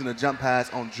down practicing a jump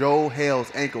pass on Joe Hale's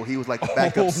ankle. He was like the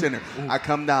backup center. I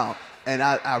come down, and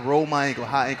I roll my ankle,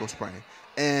 high ankle sprain.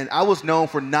 And I was known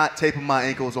for not taping my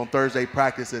ankles on Thursday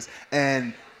practices,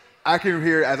 and I can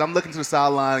hear, as I'm looking to the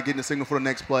sideline, getting the signal for the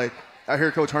next play, I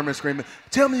hear Coach Herman screaming,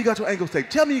 "Tell me you got your ankles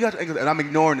taped. Tell me you got your ankles," and I'm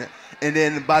ignoring it. And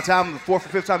then by the time the fourth or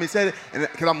fifth time he said it, and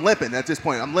because I'm limping at this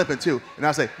point, I'm limping too, and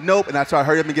I say nope, and I try to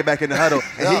hurry up and get back in the huddle,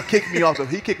 and he kicked me off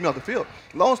the field.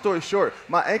 Long story short,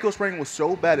 my ankle sprain was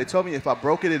so bad. They told me if I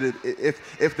broke it,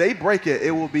 if they break it,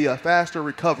 it will be a faster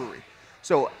recovery.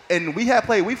 So, and we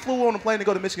flew on a plane to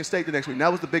go to Michigan State the next week. And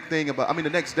that was the big thing the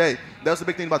next day. That was the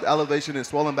big thing about the elevation and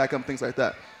swelling back up and things like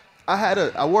that.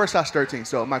 I wore a size 13,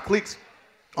 so my cleats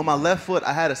on my left foot,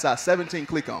 I had a size 17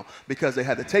 cleat on because they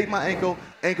had to tape my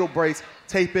ankle brace,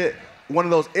 tape it, one of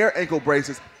those air ankle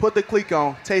braces, put the cleat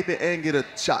on, tape it, and get a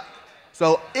shot.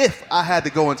 So if I had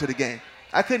to go into the game,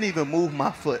 I couldn't even move my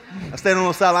foot. I stayed on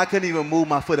the sideline. I couldn't even move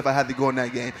my foot if I had to go in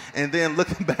that game. And then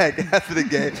looking back after the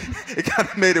game, it kind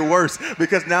of made it worse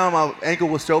because now my ankle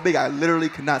was so big, I literally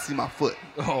could not see my foot.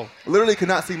 Oh. Literally could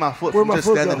not see my foot Where'd from my just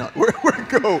foot standing go? up. Where'd it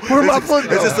go? Where'd my foot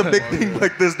go? It's just a big thing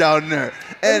like this down there.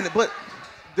 But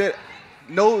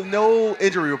no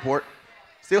injury report.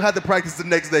 Still had to practice the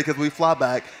next day because we fly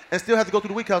back, and still had to go through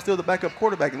the week. I was still the backup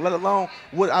quarterback, and let alone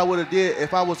what I would have did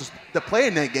if I was to play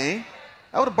in that game.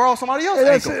 I would have borrowed somebody else's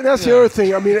ankle. And that's the other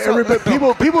thing. I mean,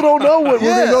 people don't know what we're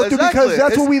going to go through because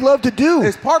that's what we love to do.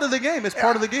 It's part of the game. It's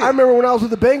part of the game. I remember when I was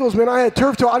with the Bengals, man, I had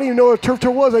turf toe. I didn't even know what turf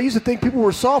toe was. I used to think people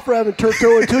were soft for having turf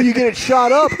toe until you get it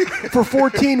shot up for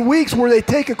 14 weeks where they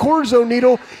take a cortisone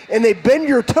needle and they bend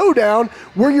your toe down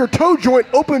where your toe joint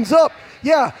opens up.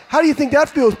 Yeah, how do you think that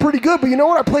feels? Pretty good, but you know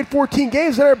what? I played 14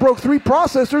 games, then I broke 3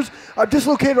 processors. I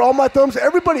dislocated all my thumbs.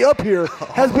 Everybody up here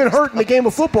has been hurt in the game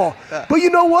of football. But you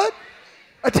know what?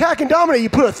 Attack and dominate. You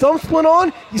put a thumb splint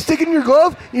on, you stick it in your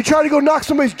glove, you try to go knock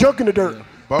somebody's junk in the dirt.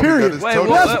 Period.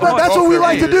 That's what we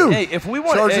like to do. Hey, if we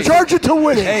want charge it to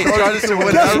win it. Hey, charge it to win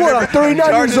it. Guess what? I'm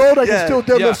 39 years old. I can still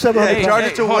deadlift 700 pounds. Charge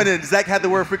it to win it. Zach had to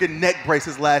wear freaking neck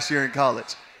braces last year in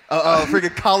college.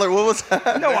 Freaking collar. What was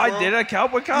that? No, I did. A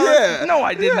cowboy collar? Yeah. No,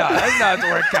 I did not. I did not have to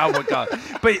wear a cowboy collar.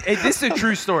 But hey, this is a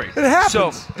true story. It happens.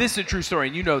 So this is a true story,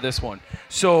 and you know this one.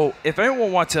 So if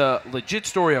anyone wants a legit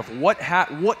story of what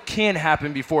can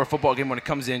happen before a football game when it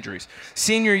comes to injuries,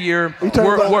 senior year,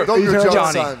 Johnny.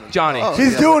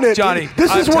 He's doing it. Johnny.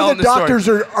 This is what the doctors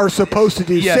are supposed to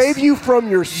do. Yes. Save you from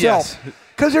yourself. Yes.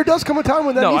 Because there does come a time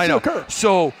when that needs to occur.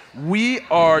 So we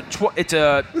are. It's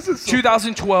a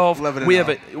 2012. We have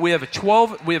a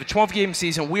 12 game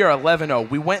season. We are 11-0.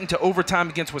 We went into overtime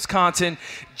against Wisconsin.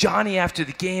 Johnny, after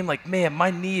the game, like, man, my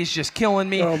knee is just killing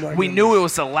me. We knew it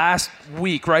was the last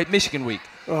week, right? Michigan week.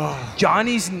 Oh.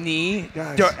 Johnny's knee,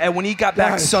 and when he got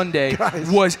back Sunday,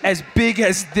 was as big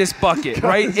as this bucket,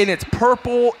 right? And it's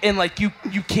purple, and like you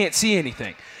can't see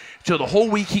anything. So the whole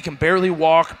week he can barely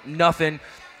walk, nothing.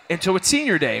 And so it's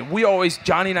senior day.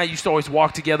 Johnny and I used to always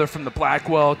walk together from the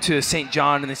Blackwell to St.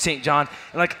 John and then St. John.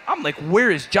 And I'm like, where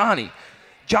is Johnny?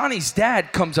 Johnny's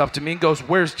dad comes up to me and goes,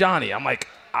 where's Johnny? I'm like,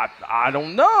 I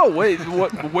don't know. Wait,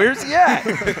 where's he at?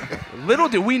 Little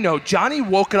did we know, Johnny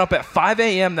woken up at 5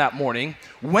 a.m. that morning,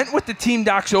 went with the team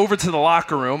docs over to the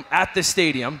locker room at the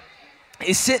stadium,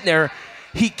 is sitting there.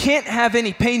 He can't have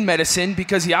any pain medicine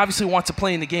because he obviously wants to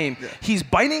play in the game. Yeah. He's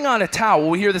biting on a towel.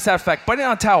 We hear this after fact. Biting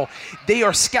on a towel. They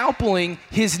are scalpeling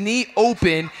his knee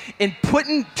open and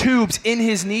putting tubes in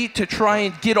his knee to try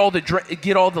and get all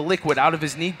the liquid out of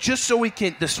his knee, just so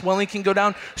the swelling can go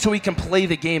down, so he can play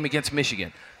the game against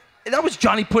Michigan. And that was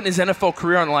Johnny putting his NFL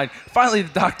career on the line. Finally,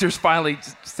 the doctors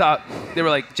stopped. They were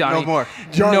like, Johnny,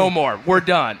 no more. We're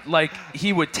done. Like,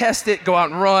 he would test it, go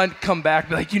out and run, come back,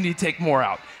 be like, you need to take more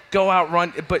out. Go out,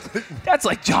 run. But that's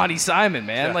like Johnny Simon,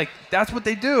 man. Yeah. Like, that's what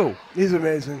they do. He's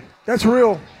amazing. That's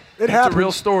real. It happens. It's a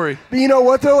real story. But you know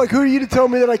what, though? Like, who are you to tell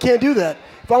me that I can't do that?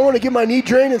 If I want to get my knee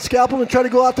drained and scalpel and try to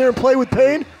go out there and play with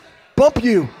pain, bump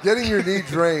you. Getting your knee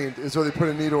drained is where they put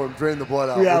a needle and drain the blood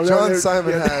out. Yeah, what John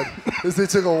Simon had is they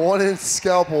took a 1-inch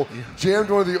scalpel, jammed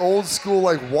one of the old school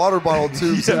like water bottle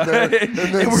tubes in there, and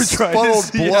then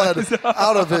funneled blood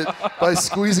out of it by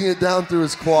squeezing it down through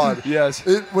his quad. Yes.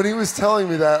 When he was telling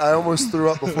me that, I almost threw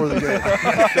up before the game.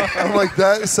 I'm like,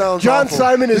 that sounds John awful.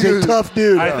 Simon is a tough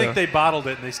dude. I think they bottled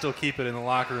it and they still keep it in the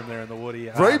locker room there in the Woody.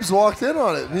 Vrabes walked in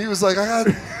on it, and he was like, I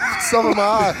got stuff in my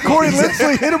eye. Corey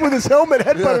Lindsley hit him with his helmet,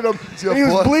 headbutted him, and he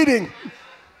was bleeding.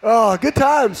 Oh, good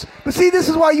times. But see, this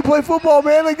is why you play football,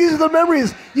 man. Like, these are the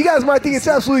memories. You guys might think it's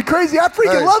absolutely crazy. I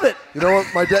freaking love it. You know what?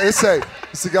 My dad,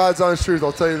 it's the God's honest truth.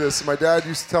 I'll tell you this. My dad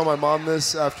used to tell my mom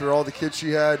this after all the kids she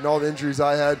had and all the injuries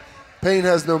I had. Pain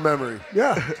has no memory.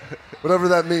 Yeah. Whatever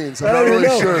that means. I'm not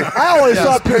really sure. I always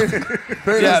thought pain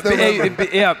has no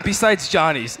memory. Besides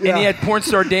Johnny's. Yeah. And he had porn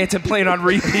star dancing playing on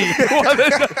repeat.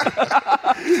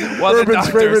 Urban's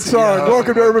favorite song. Yeah.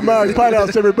 Welcome to Urban Myers Pine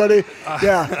House, everybody.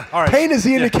 Yeah. All right. Pain is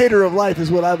the indicator of life is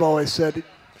what I've always said.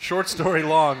 Short story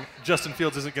long, Justin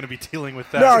Fields isn't going to be dealing with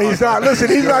that. No, he's not. Listen,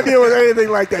 he's not dealing with anything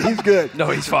like that. He's good. No,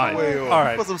 he's fine. All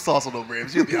right. Put some sauce on those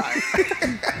ribs. You'll be all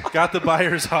right. Got the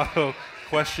Buyers Auto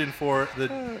question for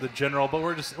the general, but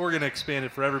we're going to expand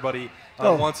it for everybody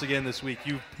once again this week.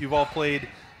 You've all played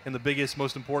in the biggest,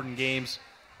 most important games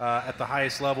at the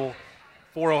highest level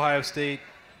for Ohio State.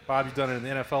 Bob, you've done it at the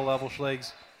NFL level,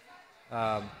 Schlegs.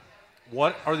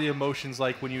 What are the emotions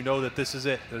like when you know that this is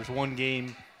it? There's one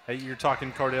game. You're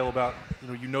talking, Cardale, about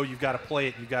you know you've got to play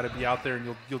it. You've got to be out there,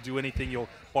 and you'll do anything. You'll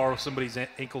borrow somebody's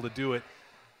ankle to do it.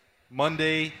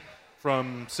 Monday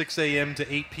from 6 a.m.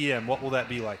 to 8 p.m., what will that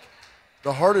be like?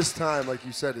 The hardest time, like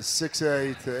you said, is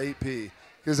 6A to 8P.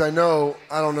 Because I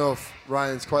don't know if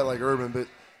Ryan's quite like Urban, but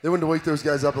they wanted to wake those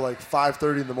guys up at like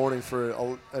 5:30 in the morning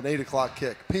for an 8 o'clock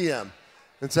kick, p.m.,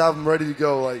 and to have them ready to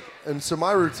go. And so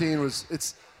my routine was,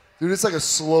 it's like a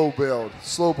slow build,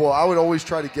 slow ball. I would always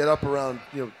try to get up around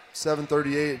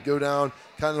 7:38, go down,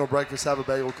 continental breakfast, have a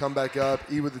bagel, come back up,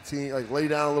 eat with the team, like lay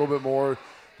down a little bit more,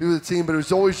 be with the team. But it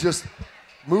was always just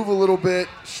move a little bit,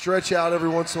 stretch out every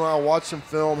once in a while, watch some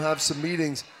film, have some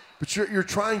meetings. But you're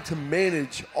trying to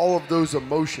manage all of those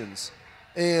emotions.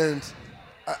 And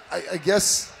I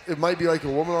guess it might be like a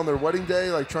woman on their wedding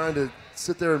day, like trying to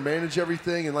sit there and manage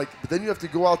everything. But then you have to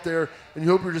go out there and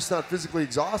you hope you're just not physically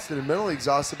exhausted and mentally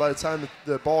exhausted by the time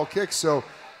the ball kicks. So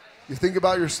you think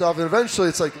about your stuff, and eventually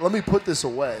it's like, let me put this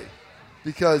away,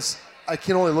 because I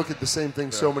can only look at the same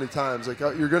thing so many times. Like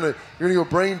you're gonna go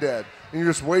brain dead, and you're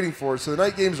just waiting for it. So the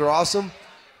night games are awesome.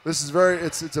 This is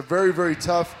it's a very, very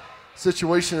tough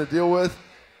situation to deal with.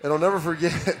 And I'll never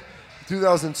forget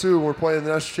 2002 when we're playing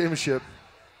the national championship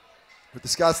with the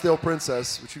Scottsdale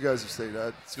Princess, which you guys have stayed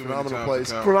at. It's a phenomenal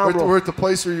place. We're at the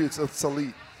place where it's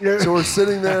elite. Yeah. So we're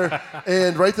sitting there,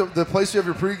 and right the place you have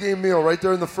your pregame meal right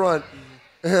there in the front.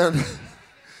 And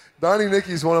Donnie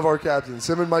Nicky's one of our captains.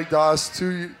 Him and Mike Doss,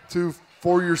 two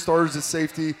 4-year starters at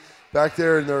safety back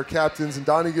there, and they're captains. And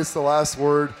Donnie gets the last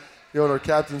word, in our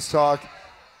captain's talk.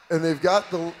 And they've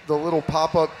got the little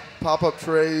pop-up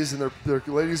trays, and their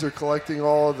ladies are collecting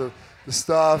all of the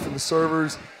stuff and the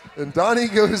servers. And Donnie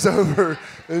goes over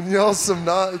and yells some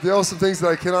things that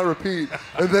I cannot repeat,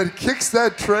 and then kicks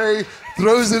that tray,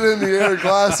 throws it in the air,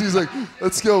 glass. He's like,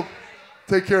 let's go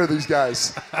take care of these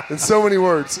guys, in so many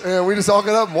words. And we just all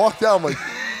got up and walked out. I'm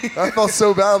like, I felt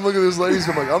so bad. I'm looking at those ladies.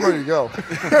 I'm like, I'm ready to go.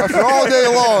 After all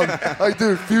day long, like,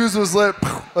 dude, fuse was lit.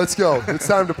 Let's go. It's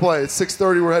time to play. It's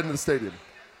 6:30. We're heading to the stadium.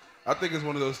 I think it's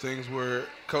one of those things where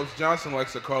Coach Johnson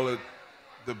likes to call it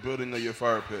the building of your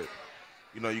fire pit.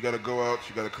 You got to go out,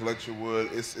 you got to collect your wood.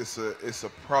 It's a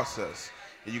process,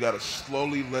 and you got to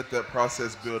slowly let that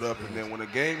process build up. And then when the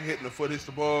game the foot hits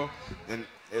the ball, then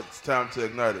it's time to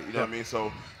ignite it. You know what I mean?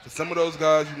 So for some of those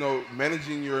guys,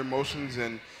 managing your emotions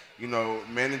and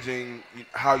managing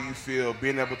how you feel,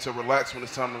 being able to relax when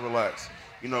it's time to relax.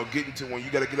 Getting to when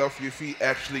you got to get off your feet,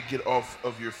 actually get off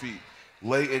of your feet.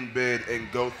 Lay in bed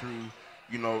and go through,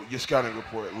 your scouting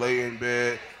report. Lay in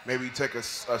bed, maybe take a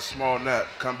small nap,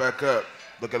 come back up,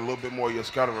 look at a little bit more of your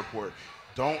scouting report.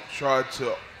 Don't try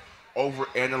to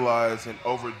overanalyze and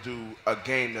overdo a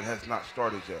game that has not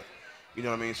started yet. You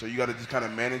know what I mean? So you got to just kind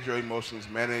of manage your emotions,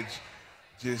 manage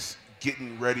just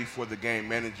getting ready for the game,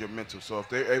 manage your mental. So if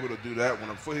they're able to do that, when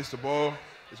a foot hits the ball,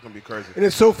 it's going to be crazy. And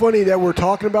it's so funny that we're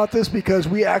talking about this because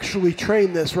we actually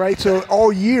train this, right? So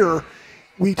all year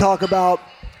we talk about,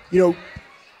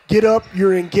 get up,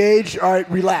 you're engaged, all right,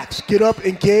 relax. Get up,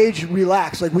 engage,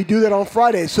 relax. Like we do that on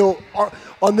Friday. So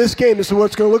on this game, this is what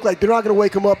it's going to look like. They're not going to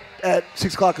wake them up at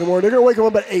 6 o'clock in the morning. They're going to wake them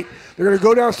up at 8. They're going to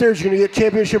go downstairs. You're going to get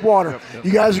championship water. Yep.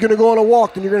 You guys are going to go on a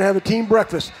walk. Then you're going to have a team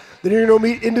breakfast. Then you're going to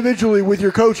meet individually with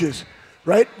your coaches,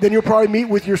 right? Then you'll probably meet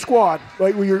with your squad,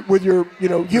 right, with your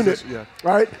unit, yeah.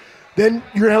 Right? Then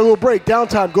you're going to have a little break,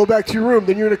 downtime, go back to your room.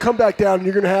 Then you're going to come back down and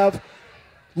you're going to have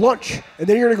lunch, and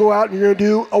then you're going to go out and you're going to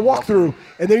do a walkthrough,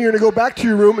 and then you're going to go back to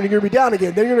your room and you're going to be down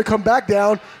again. Then you're going to come back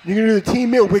down and you're going to do the team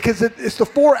meal because it's the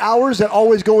 4 hours that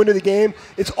always go into the game.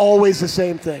 It's always the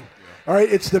same thing. All right,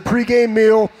 it's the pregame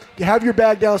meal. You have your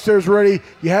bag downstairs ready.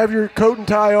 You have your coat and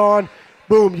tie on.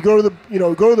 Boom, you go to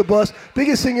the bus.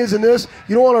 Biggest thing is in this,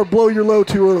 you don't want to blow your load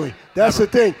too early. That's the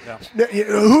thing.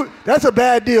 Yeah. That's a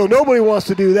bad deal. Nobody wants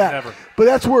to do that. Never. But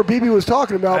that's where BB was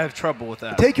talking about. I have trouble with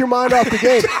that. Take your mind off the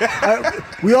game.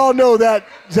 We all know that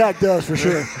Zach does for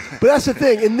sure. But that's the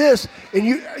thing. In this, and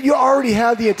you already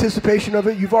have the anticipation of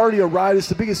it. You've already arrived. It's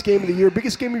the biggest game of the year,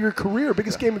 biggest game of your career,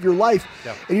 biggest game of your life.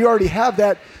 Yeah. And you already have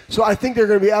that. So I think they're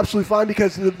going to be absolutely fine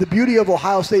because the beauty of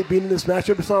Ohio State being in this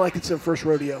matchup, it's not like it's their first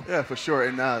rodeo. Yeah, for sure.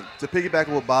 And to piggyback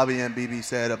on what Bobby and BB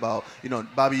said about,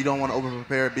 Bobby, you don't want to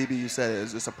over-prepare. BB, you said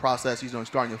it's a process.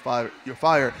 Starting your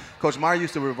fire. Coach Meyer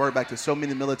used to revert back to so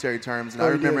many military terms, and I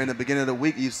remember in the beginning of the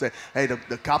week, he used to say, "Hey,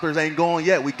 the coppers ain't going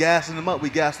yet. We gassing them up. We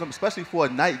gassing them," especially for a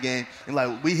night game. And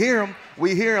like we hear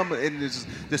them, and it's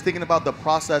just thinking about the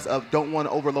process of don't want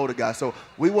to overload a guy. So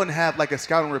we wouldn't have like a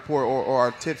scouting report or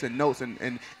our tips and notes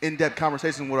and in-depth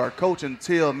conversation with our coach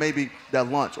until maybe that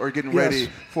lunch or getting ready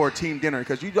for a team dinner,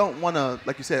 because you don't want to,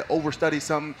 like you said, overstudy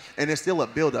something, and it's still a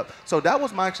build-up. So that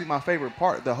was actually my favorite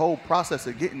part, the whole process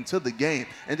of getting to the game.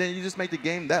 And then you just make the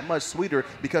game that much sweeter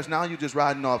because now you're just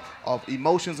riding off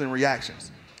emotions and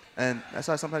reactions. And that's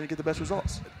how sometimes you get the best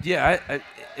results. Yeah,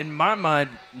 in my mind,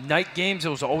 night games, it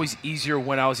was always easier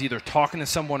when I was either talking to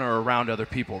someone or around other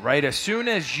people, right? As soon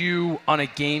as you, on a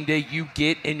game day, you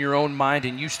get in your own mind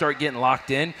and you start getting locked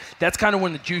in, that's kind of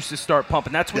when the juices start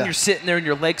pumping. That's when you're sitting there and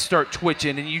your legs start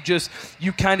twitching and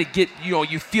you kind of get,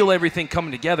 you feel everything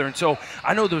coming together. And so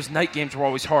I know those night games were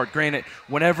always hard. Granted,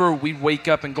 whenever we wake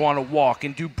up and go on a walk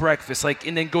and do breakfast,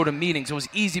 and then go to meetings, it was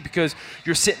easy because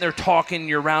you're sitting there talking,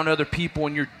 you're around other people,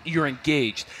 and you're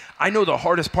engaged. I know the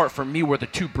hardest part for me were the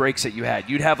 2 breaks that you had.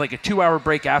 You'd have like a 2-hour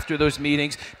break after those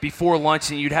meetings before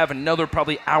lunch, and you'd have another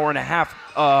probably hour and a half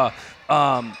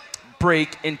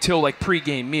break until like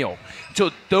pregame meal.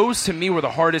 So those to me were the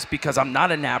hardest because I'm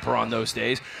not a napper on those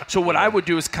days. So what I would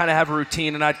do is kind of have a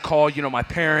routine, and I'd call, my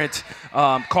parents,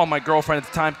 call my girlfriend at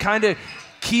the time, kind of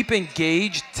keep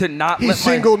engaged to not He's let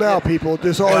single now, people.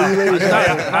 Just all you ladies.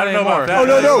 Not anymore. Oh,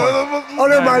 no. Oh,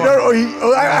 never mind.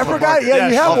 I forgot. Yeah,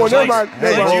 you have one. Never mind.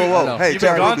 Whoa. Hey, you've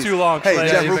been gone too long. Hey,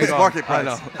 Jeff Ruby's market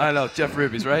price. I know. Jeff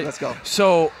Ruby's, right? Let's go.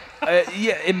 So,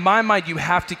 in my mind, you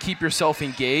have to keep yourself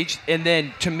engaged. And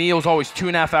then, to me, it was always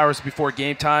 2.5 hours before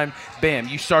game time. Bam,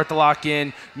 you start to lock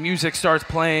in. Music starts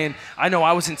playing. I know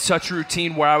I was in such a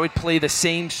routine where I would play the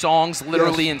same songs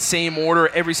literally in same order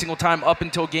every single time up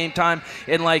until game time.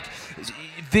 And,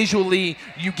 visually,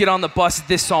 you get on the bus,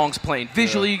 this song's playing.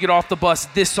 Visually, you get off the bus,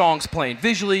 this song's playing.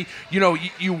 Visually,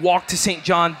 you walk to St.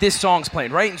 John, this song's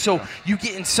playing, right? And so you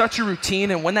get in such a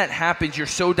routine, and when that happens, you're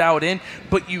so dialed in,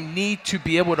 but you need to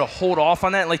be able to hold off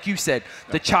on that. Like you said,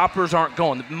 the choppers aren't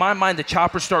going. In my mind, the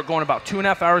choppers start going about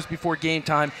 2.5 hours before game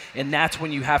time, and that's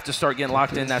when you have to start getting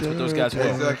locked in. That's what those guys were.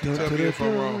 Exactly. Tell me if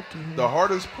I'm wrong. The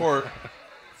hardest part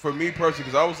for me personally,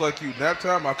 because I was like you, nap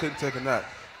time, I couldn't take a nap.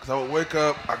 Because I would wake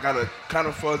up, I got a kind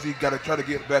of fuzzy, got to try to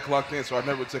get back locked in, so I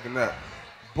never took a nap.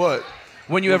 But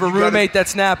when you have a roommate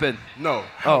that's napping. No.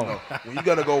 When you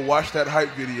got to go watch that hype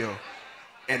video,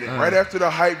 and then right after the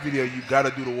hype video, you got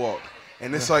to do the walk.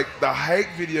 And it's like the hype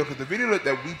video, because the video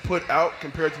that we put out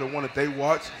compared to the one that they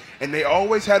watched, and they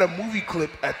always had a movie clip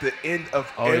at the end of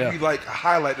every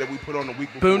highlight that we put on the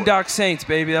week before. Boondock Saints,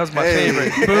 baby. That was my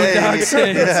favorite. Boondock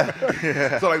Saints.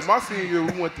 Yeah. So my senior year,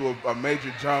 we went through a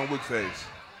major John Wick phase.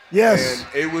 Yes.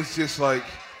 And it was just like,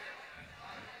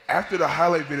 after the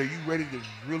highlight video, you ready to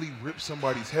really rip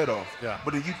somebody's head off. Yeah.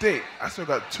 But then you think, I still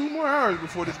got 2 more hours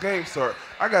before this game starts.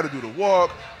 I got to do the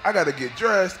walk. I got to get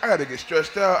dressed. I got to get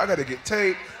stretched out. I got to get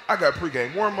taped. I got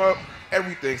pregame warm-up,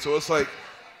 everything. So it's like,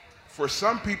 for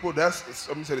some people, I'm going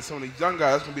to say to some of these young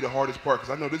guys, that's going to be the hardest part,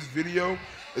 because I know this video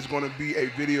is going to be a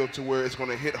video to where it's going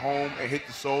to hit home and hit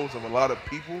the souls of a lot of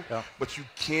people, but you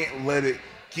can't let it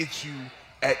get you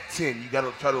at 10. You got to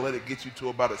try to let it get you to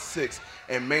about a 6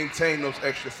 and maintain those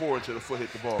extra 4 until the foot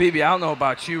hit the ball. BB, I don't know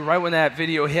about you. Right when that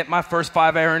video hit, my first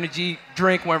 5-hour energy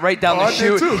drink went right down the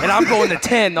chute, and I'm going to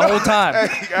 10 the whole time.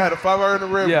 Hey, I had a 5-hour in the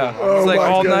Red Bull. Yeah, it was like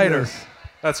all-nighter.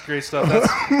 That's great stuff.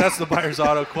 That's the Buyers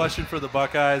Auto question for the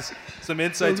Buckeyes. Some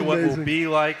insight to what will be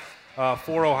like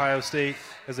for Ohio State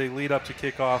as they lead up to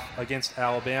kickoff against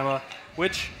Alabama,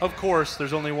 which, of course,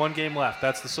 there's only one game left.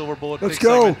 That's the Silver Bullet Pick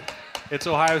segment. It's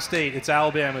Ohio State. It's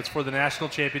Alabama. It's for the national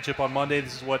championship on Monday.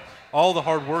 This is what all the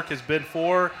hard work has been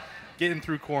for, getting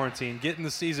through quarantine, getting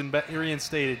the season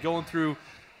reinstated, going through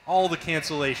all the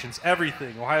cancellations,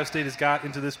 everything. Ohio State has got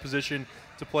into this position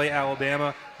to play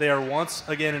Alabama. They are once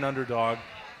again an underdog.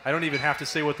 I don't even have to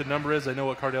say what the number is. I know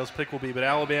what Cardale's pick will be, but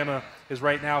Alabama is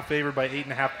right now favored by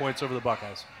 8.5 points over the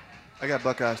Buckeyes. I got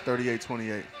Buckeyes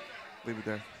 38-28. Leave it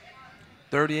there.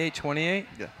 38-28?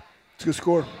 Yeah. It's a good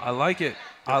score. I like it.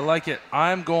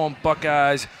 I'm going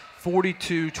Buckeyes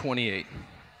 42-28.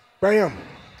 Bam.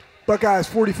 Buckeyes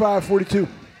 45-42.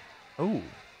 Oh.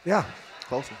 Yeah.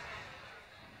 Closer.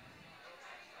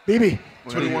 BB.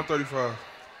 21-35.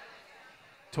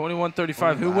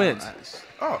 21-35. Who wins?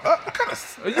 I'm not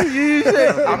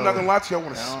gonna lie to you. I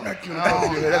want to smack you in the back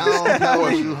of your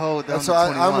head. That's why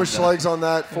I'm with Schlegs on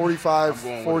that.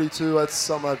 45-42. That's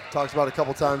something I've talked about a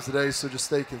couple times today. So just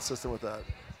stay consistent with that.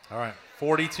 All right.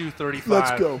 42-35.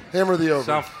 Let's go. Hammer the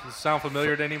over. Sound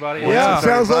familiar to anybody? Yeah,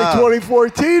 sounds like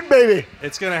 2014, baby.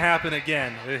 It's going to happen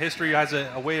again. History has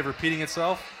a way of repeating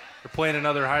itself. They're playing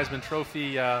another Heisman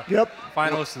Trophy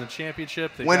finalist in the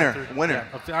championship. Winner.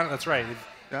 Yeah, that's right.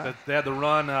 Yeah. They had the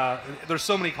run. There's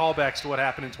so many callbacks to what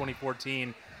happened in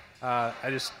 2014. I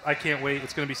can't wait.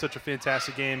 It's going to be such a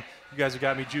fantastic game. You guys have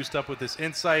got me juiced up with this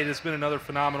insight. It's been another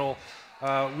phenomenal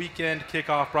weekend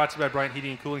kickoff brought to you by Bryant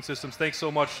Heating and Cooling Systems. Thanks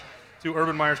so much to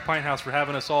Urban Meyer's Pint House for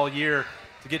having us all year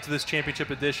to get to this championship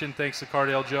edition. Thanks to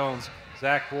Cardale Jones,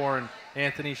 Zach Bourne,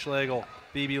 Anthony Schlegel,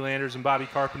 BB Landers, and Bobby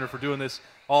Carpenter for doing this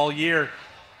all year.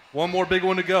 One more big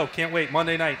one to go. Can't wait.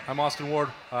 Monday night. I'm Austin Ward.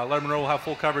 Letterman Row will have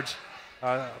full coverage.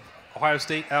 Ohio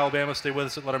State, Alabama. Stay with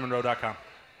us at LettermanRow.com.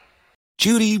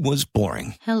 Judy was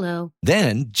boring. Hello.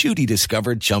 Then Judy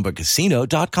discovered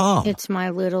ChumbaCasino.com. It's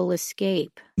my little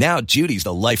escape. Now Judy's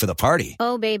the life of the party.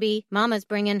 Oh, baby, mama's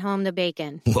bringing home the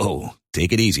bacon. Whoa,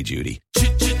 take it easy, Judy.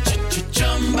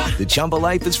 The Chumba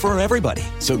life is for everybody.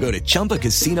 So go to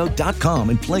ChumbaCasino.com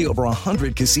and play over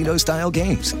 100 casino-style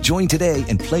games. Join today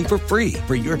and play for free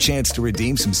for your chance to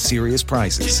redeem some serious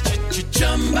prizes.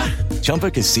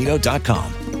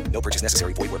 ChumbaCasino.com. No purchase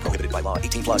necessary. Void where prohibited by law.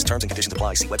 18+ terms and conditions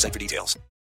apply. See website for details.